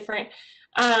to different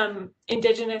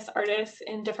indigenous artists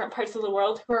in different parts of the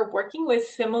world who are working with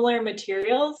similar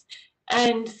materials,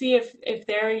 and see if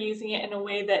they're using it in a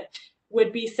way that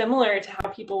would be similar to how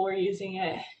people were using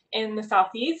it in the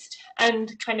Southeast,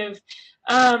 and kind of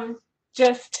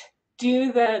just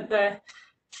do the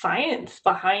science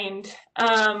behind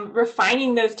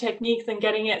refining those techniques and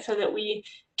getting it so that we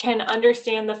can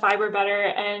understand the fiber better,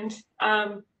 and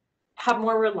have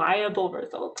more reliable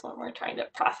results when we're trying to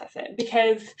process it,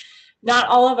 because not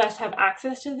all of us have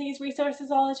access to these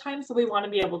resources all the time, so we want to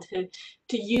be able to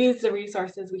use the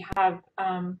resources we have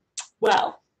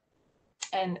well.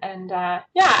 And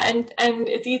yeah, and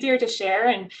it's easier to share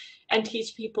and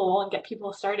teach people and get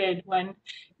people started when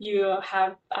you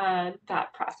have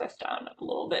that process down a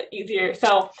little bit easier.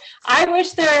 So I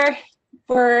wish there's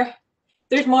more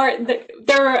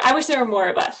I wish there were more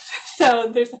of us.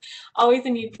 So there's always a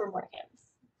need for more hands.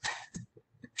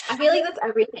 I feel like that's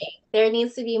everything. There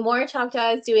needs to be more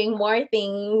Choctaws doing more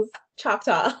things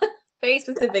Choctaw, very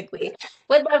specifically.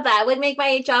 Would love that. Would make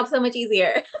my job so much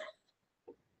easier.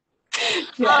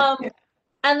 Yeah. Um,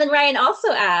 and then Ryan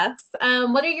also asks,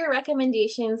 what are your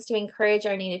recommendations to encourage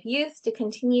our Native youth to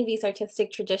continue these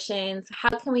artistic traditions? How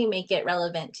can we make it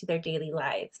relevant to their daily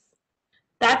lives?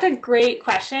 That's a great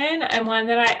question, and one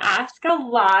that I ask a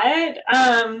lot.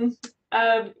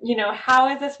 Of, how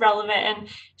is this relevant? And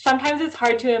sometimes it's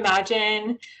hard to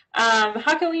imagine,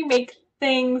 how can we make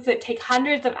things that take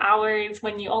hundreds of hours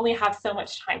when you only have so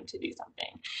much time to do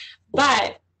something?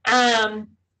 But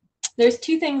there's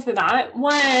two things with that.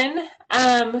 One,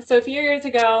 so a few years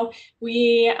ago,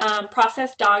 we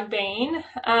processed dog bane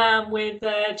with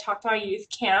the Choctaw Youth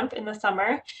Camp in the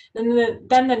summer. Then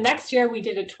the next year, we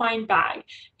did a twine bag.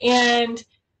 And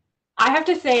I have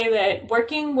to say that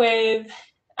working with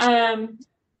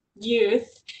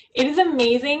youth, it is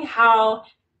amazing how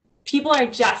people are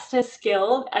just as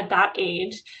skilled at that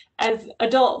age as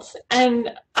adults.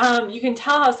 And you can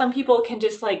tell how some people can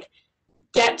just like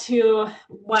get to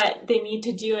what they need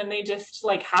to do, and they just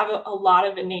like have a lot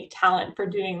of innate talent for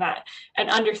doing that and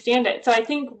understand it. So I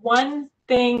think one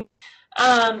thing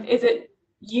is that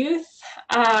youth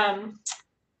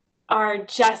are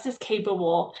just as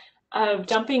capable of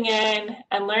jumping in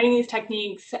and learning these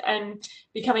techniques and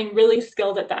becoming really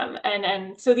skilled at them.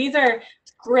 And so these are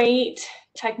great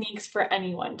techniques for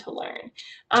anyone to learn.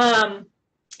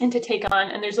 And to take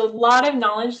on, and there's a lot of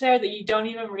knowledge there that you don't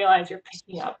even realize you're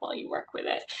picking up while you work with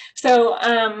it. So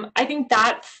I think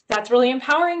that's really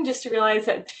empowering, just to realize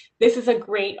that this is a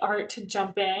great art to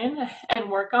jump in and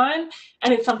work on,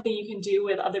 and it's something you can do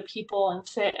with other people and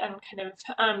sit and kind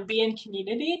of be in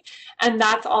community. And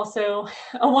that's also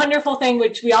a wonderful thing,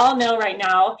 which we all know right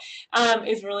now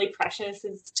is really precious,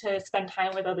 is to spend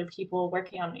time with other people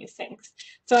working on these things.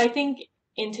 So I think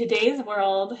in today's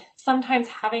world, sometimes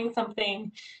having something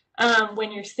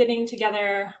when you're sitting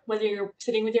together, whether you're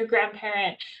sitting with your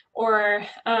grandparent or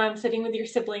sitting with your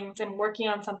siblings and working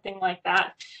on something like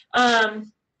that,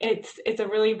 it's a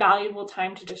really valuable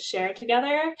time to just share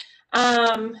together,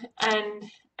 and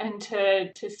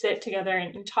to sit together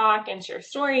and talk and share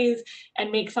stories and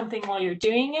make something while you're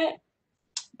doing it.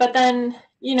 But then,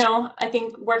 I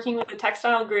think working with the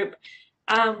textile group,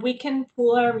 we can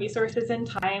pool our resources and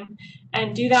time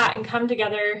and do that and come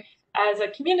together as a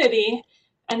community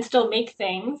and still make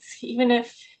things, even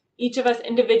if each of us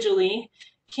individually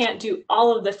can't do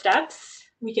all of the steps.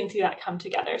 We can see that come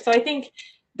together. So I think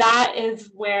that is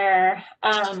where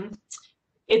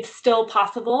it's still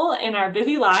possible in our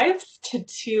busy lives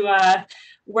to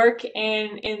work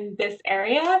in this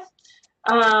area.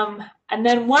 And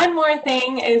then one more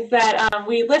thing is that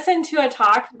we listened to a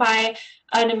talk by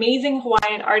an amazing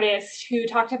Hawaiian artist who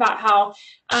talked about how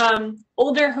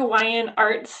older Hawaiian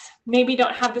arts maybe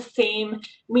don't have the same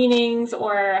meanings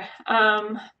or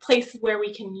places where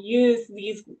we can use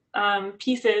these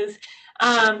pieces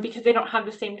because they don't have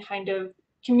the same kind of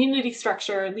community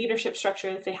structure, leadership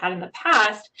structure that they had in the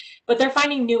past, but they're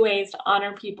finding new ways to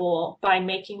honor people by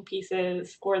making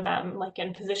pieces for them, like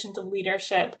in positions of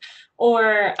leadership,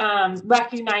 or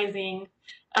recognizing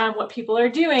what people are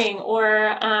doing,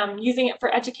 or using it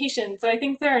for education. So I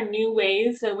think there are new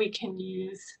ways that we can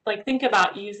use, like think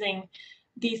about using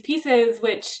these pieces,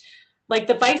 which like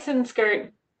the bison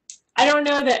skirt, I don't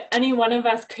know that any one of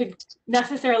us could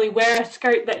necessarily wear a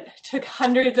skirt that took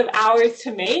hundreds of hours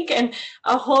to make, and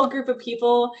a whole group of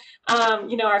people,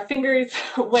 our fingers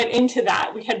went into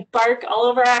that. We had bark all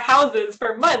over our houses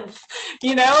for months,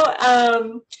 you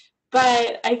know.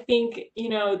 But I think,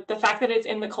 the fact that it's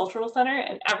in the cultural center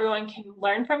and everyone can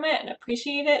learn from it and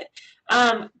appreciate it,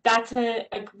 that's a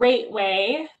great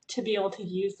way to be able to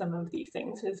use some of these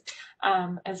things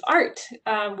as art,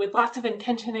 with lots of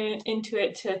intention into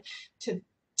it to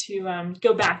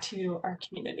go back to our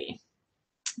community.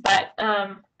 But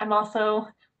I'm also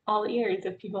all ears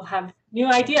if people have new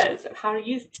ideas of how to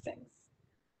use these things.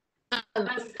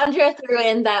 Sandra threw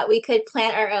in that we could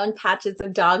plant our own patches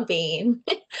of dog bane,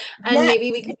 and Yes.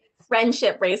 maybe we could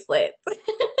friendship bracelets.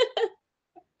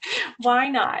 Why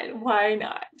not? Why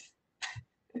not?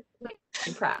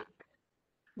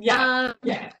 Yeah.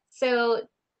 Yeah. So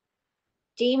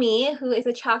Jamie, who is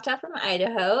a Choctaw from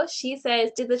Idaho, she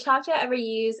says, did the Choctaw ever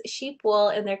use sheep wool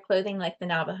in their clothing like the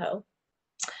Navajo?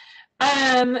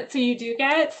 So you do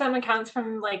get some accounts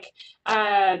from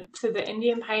so the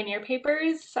Indian Pioneer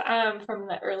Papers from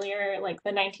the earlier, like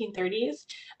the 1930s.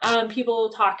 People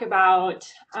talk about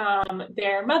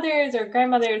their mothers or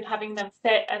grandmothers having them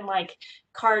sit and like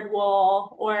card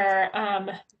wool, or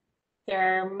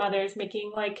their mothers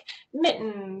making like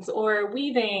mittens or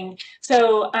weaving.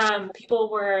 So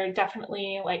people were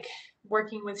definitely like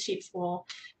working with sheep's wool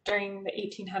during the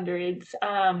 1800s,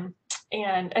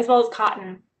 and as well as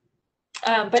cotton.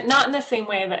 But not in the same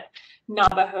way that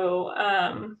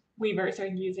Navajo weavers are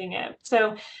using it.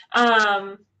 So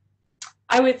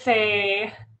I would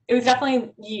say it was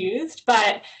definitely used,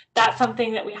 but that's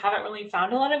something that we haven't really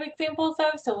found a lot of examples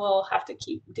of. So we'll have to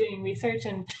keep doing research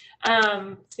and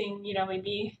seeing,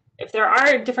 maybe if there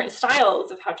are different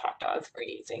styles of how Choctaws were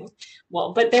using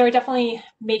wool. But they were definitely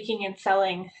making and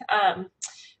selling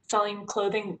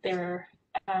clothing they were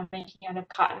making out of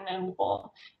cotton and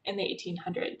wool in the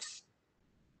 1800s.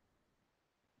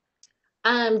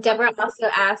 Deborah also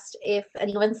asked if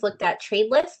anyone's looked at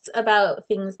trade lists about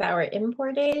things that were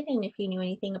imported and if you knew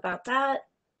anything about that.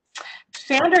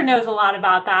 Sandra knows a lot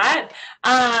about that.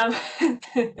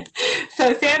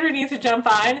 So Sandra needs to jump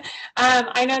on.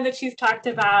 I know that she's talked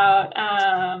about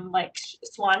like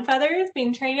swan feathers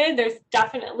being traded. There's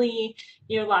definitely,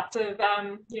 lots of,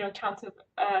 counts of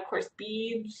course,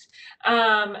 beads,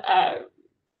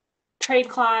 trade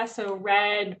cloth, so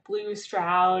red, blue,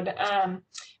 Stroud.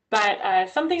 But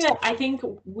something that I think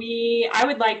I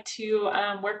would like to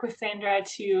work with Sandra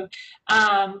to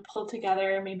pull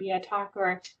together maybe a talk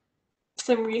or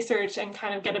some research and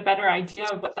kind of get a better idea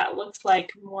of what that looks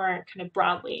like more kind of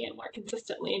broadly and more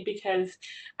consistently, because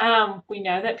we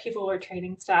know that people were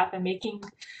trading stuff and making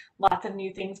lots of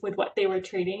new things with what they were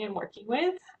trading and working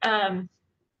with.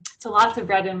 So lots of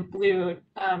red and blue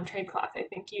trade cloth. I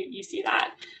think you see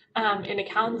that in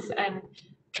accounts and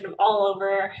kind of all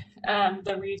over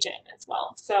the region as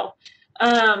well. So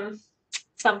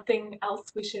something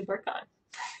else we should work on.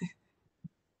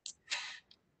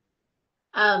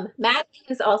 Matt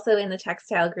is also in the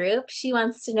textile group. She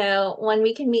wants to know, when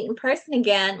we can meet in person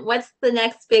again, what's the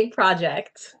next big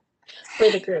project for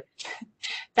the group?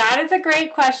 That is a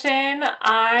great question.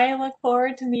 I look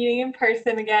forward to meeting in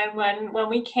person again when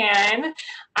we can.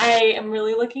 I am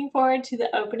really looking forward to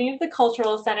the opening of the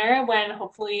Cultural Center, when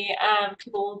hopefully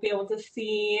people will be able to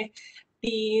see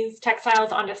these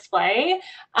textiles on display.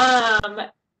 I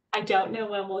don't know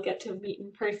when we'll get to meet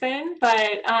in person,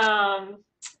 but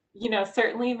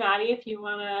certainly, Maddie, if you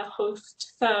want to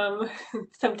host some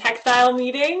textile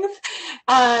meetings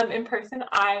in person,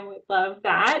 I would love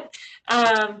that.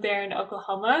 They're in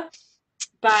Oklahoma.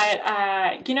 But,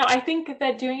 I think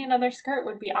that doing another skirt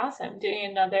would be awesome. Doing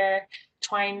another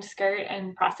twined skirt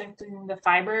and processing the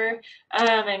fiber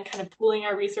and kind of pooling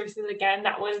our resources again.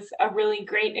 That was a really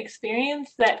great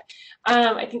experience that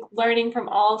I think learning from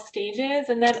all stages,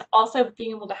 and then also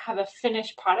being able to have a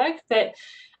finished product that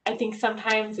I think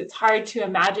sometimes it's hard to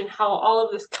imagine how all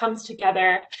of this comes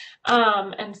together.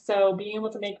 And so being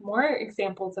able to make more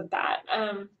examples of that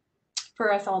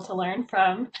for us all to learn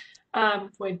from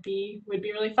would be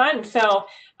really fun. So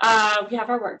we have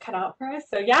our work cut out for us.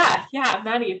 So yeah,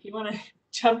 Maddie, if you want to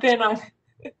jump in on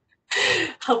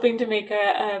helping to make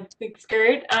a big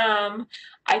skirt,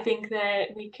 I think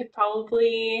that we could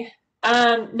probably.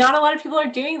 Not a lot of people are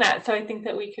doing that, so I think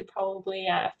that we could probably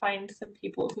find some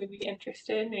people who would be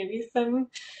interested, maybe some,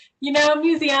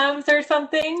 museums or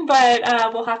something. But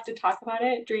we'll have to talk about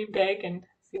it, dream big, and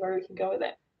see where we can go with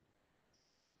it.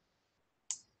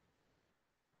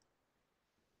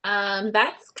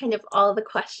 That's kind of all the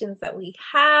questions that we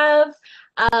have.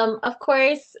 Of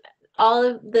course, all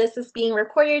of this is being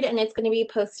recorded and it's going to be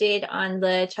posted on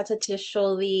the Chahta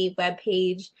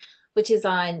webpage, which is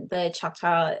on the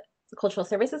Choctaw Cultural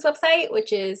Services website,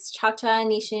 which is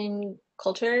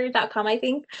choctawnationculture.com, I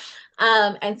think.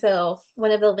 And so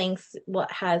one of the links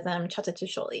has Chahta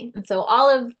Tisholi. And so all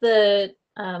of the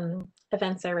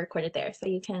events are recorded there. So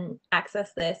you can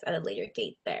access this at a later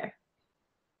date there.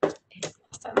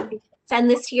 Send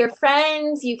this to your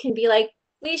friends. You can be like,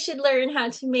 we should learn how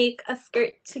to make a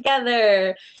skirt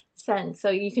together. So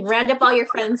you can round up all your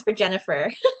friends for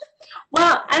Jennifer.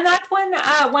 Well, and that's one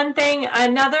thing.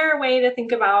 Another way to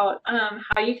think about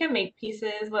how you can make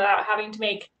pieces without having to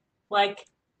make like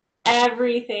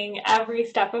everything every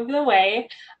step of the way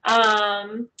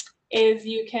is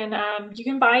you can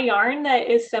buy yarn that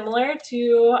is similar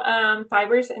to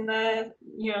fibers in the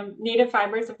native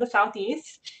fibers of the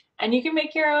Southeast. And you can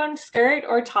make your own skirt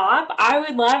or top. I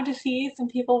would love to see some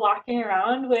people walking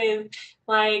around with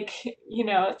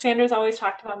Sandra's always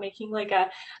talked about making like a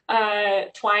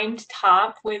twined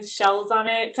top with shells on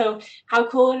it. So how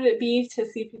cool would it be to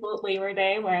see people at Labor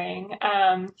Day wearing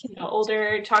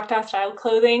older Choctaw style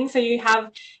clothing? So you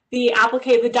have the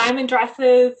applique, the diamond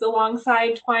dresses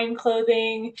alongside twine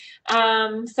clothing.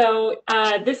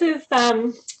 This is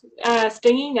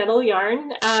stinging nettle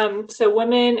yarn. So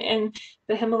women in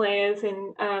the Himalayas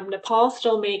in Nepal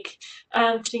still make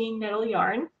stinging nettle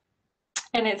yarn.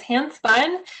 And it's hand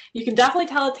spun. You can definitely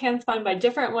tell it's hand spun by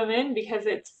different women because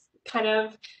it's kind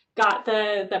of got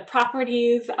the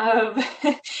properties of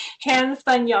hand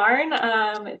spun yarn.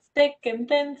 It's thick and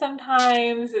thin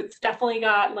sometimes. It's definitely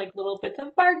got like little bits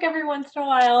of bark every once in a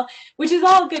while, which is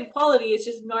all good quality. It's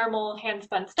just normal hand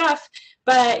spun stuff.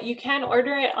 But you can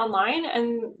order it online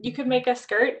and you could make a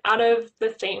skirt out of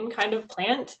the same kind of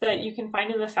plant that you can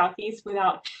find in the Southeast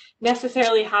without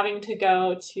necessarily having to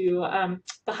go to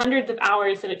the hundreds of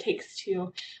hours that it takes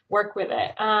to work with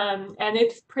it. And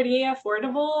it's pretty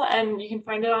affordable and you can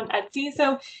find it on Etsy.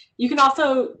 So you can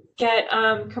also get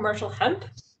commercial hemp.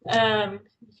 You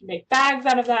can make bags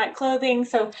out of that, clothing.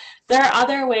 So there are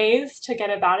other ways to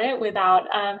get about it without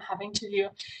having to do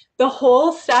the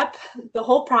whole step, the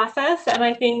whole process. And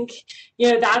I think,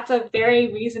 that's a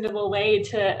very reasonable way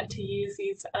to use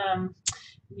these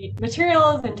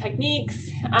materials and techniques,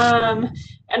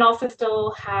 and also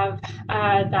still have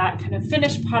that kind of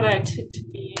finished product to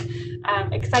be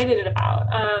excited about.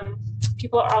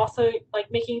 People are also like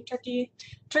making turkey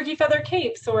feather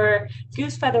capes or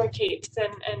goose feather capes,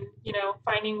 and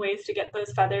finding ways to get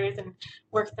those feathers and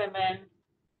work them in.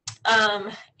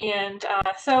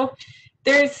 So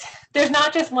there's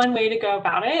not just one way to go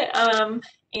about it.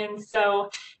 And so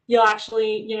you'll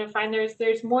actually, find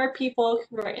there's more people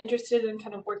who are interested in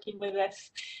kind of working with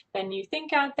this than you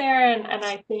think out there. And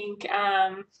I think,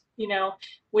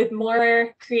 with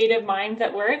more creative minds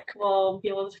at work, we'll be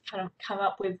able to kind of come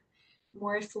up with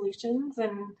more solutions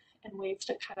and ways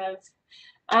to kind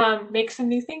of make some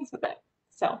new things with it.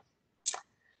 So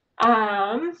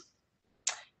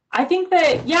I think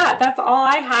that, that's all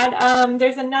I had.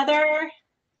 There's another,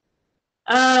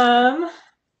 I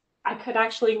could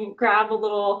actually grab a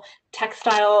little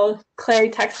clay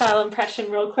textile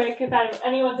impression real quick if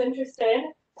anyone's interested.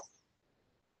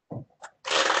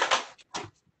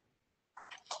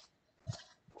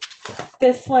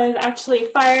 This was actually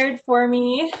fired for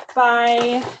me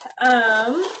by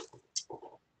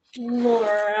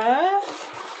Laura,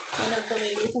 one of the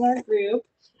ladies in our group.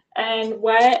 And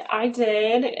what I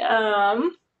did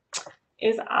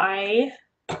is I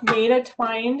made a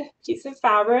twined piece of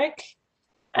fabric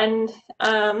and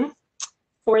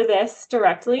for this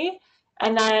directly,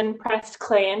 and then pressed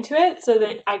clay into it so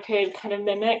that I could kind of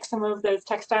mimic some of those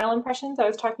textile impressions I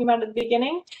was talking about at the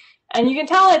beginning. And you can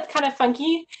tell it's kind of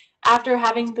funky after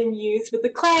having been used with the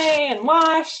clay and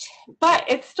washed, but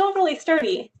it's still really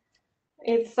sturdy.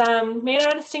 It's made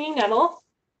out of stinging nettle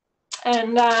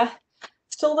and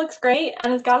still looks great,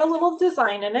 and it's got a little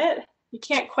design in it. You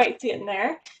can't quite see it in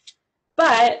there.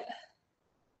 But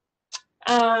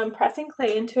pressing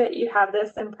clay into it, you have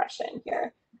this impression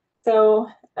here. So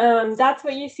that's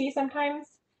what you see sometimes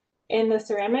in the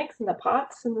ceramics and the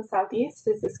pots in the Southeast,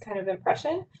 is this kind of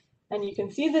impression. And you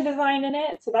can see the design in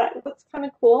it, so that looks kind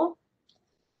of cool.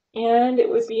 And it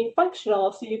would be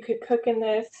functional, so you could cook in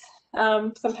this.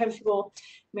 Sometimes people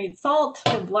made salt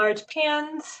with large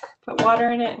pans, put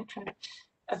water in it, and kind of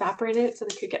evaporate it so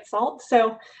they could get salt.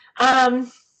 So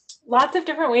lots of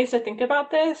different ways to think about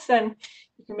this, and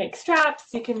you can make straps,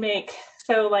 you can make,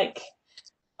 so like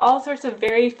all sorts of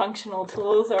very functional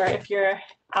tools, or if you're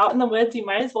out in the woods, you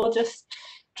might as well just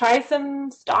try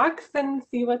some stalks and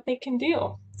see what they can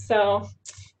do. So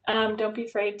don't be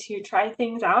afraid to try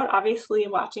things out, obviously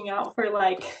watching out for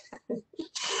like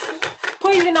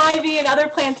poison ivy and other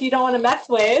plants you don't want to mess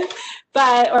with,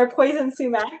 but, or poison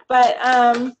sumac, but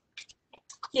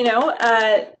you know,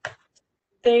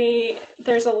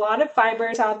 there's a lot of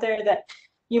fibers out there that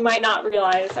you might not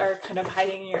realize are kind of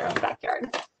hiding in your own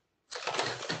backyard.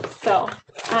 So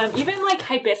even like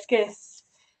hibiscus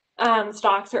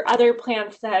stalks or other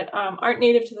plants that aren't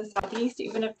native to the Southeast,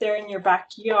 even if they're in your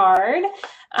backyard,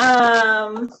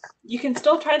 you can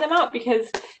still try them out, because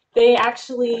they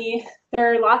actually,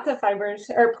 there are lots of fibers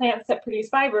or plants that produce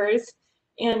fibers.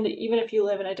 And even if you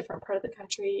live in a different part of the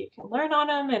country, you can learn on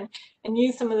them and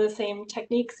use some of the same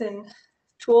techniques and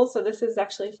tools. So this is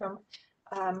actually from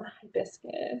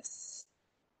hibiscus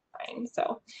vine.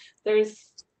 So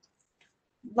there's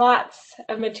lots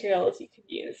of materials you could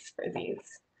use for these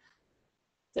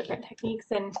different techniques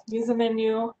and use them in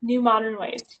new modern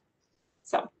ways.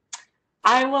 So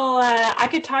I will, I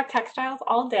could talk textiles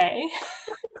all day,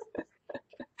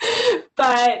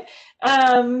 but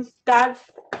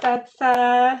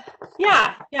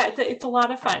yeah, it's a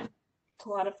lot of fun. It's a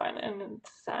lot of fun, and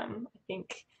it's I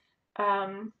think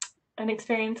an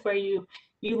experience where you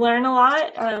learn a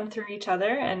lot through each other,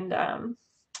 and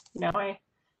you know,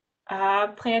 I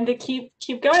plan to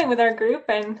keep going with our group,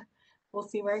 and we'll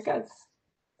see where it goes.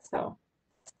 So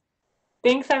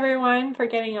thanks everyone for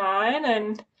getting on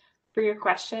and for your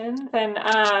questions, and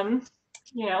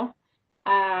you know,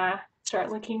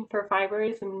 start looking for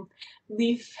fibers and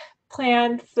leaf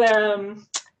plants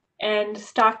and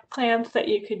stock plants that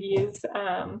you could use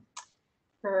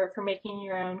for making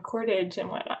your own cordage and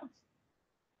whatnot.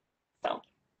 So,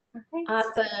 okay.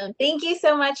 Awesome. Thank you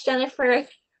so much, Jennifer,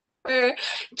 for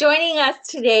joining us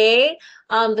today.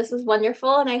 This was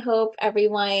wonderful, and I hope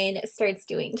everyone starts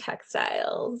doing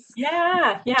textiles.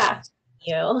 Yeah.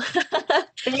 You.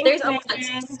 Thanks, There's a lot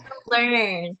to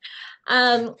learn.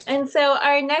 And so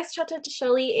our next Chahta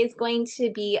Sholi is going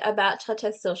to be about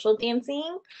Chahta social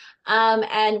dancing.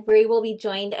 And we will be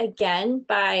joined again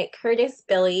by Curtis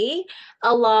Billy,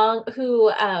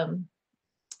 who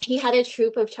he had a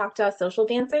troupe of Choctaw social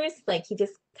dancers. Like, he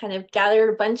just kind of gathered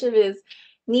a bunch of his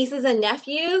nieces and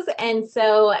nephews, and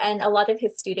a lot of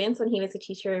his students when he was a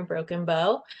teacher in Broken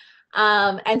Bow.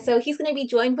 And so he's going to be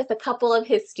joined with a couple of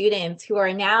his students who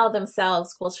are now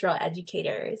themselves cultural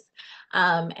educators,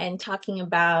 and talking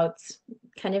about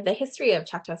kind of the history of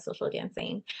Choctaw social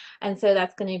dancing. And so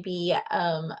that's going to be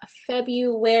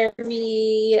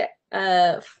February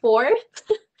 4th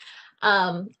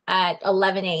at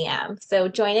 11 a.m. So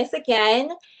join us again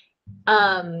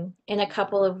in a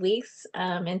couple of weeks.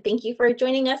 And thank you for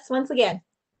joining us once again.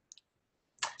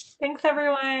 Thanks,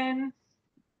 everyone.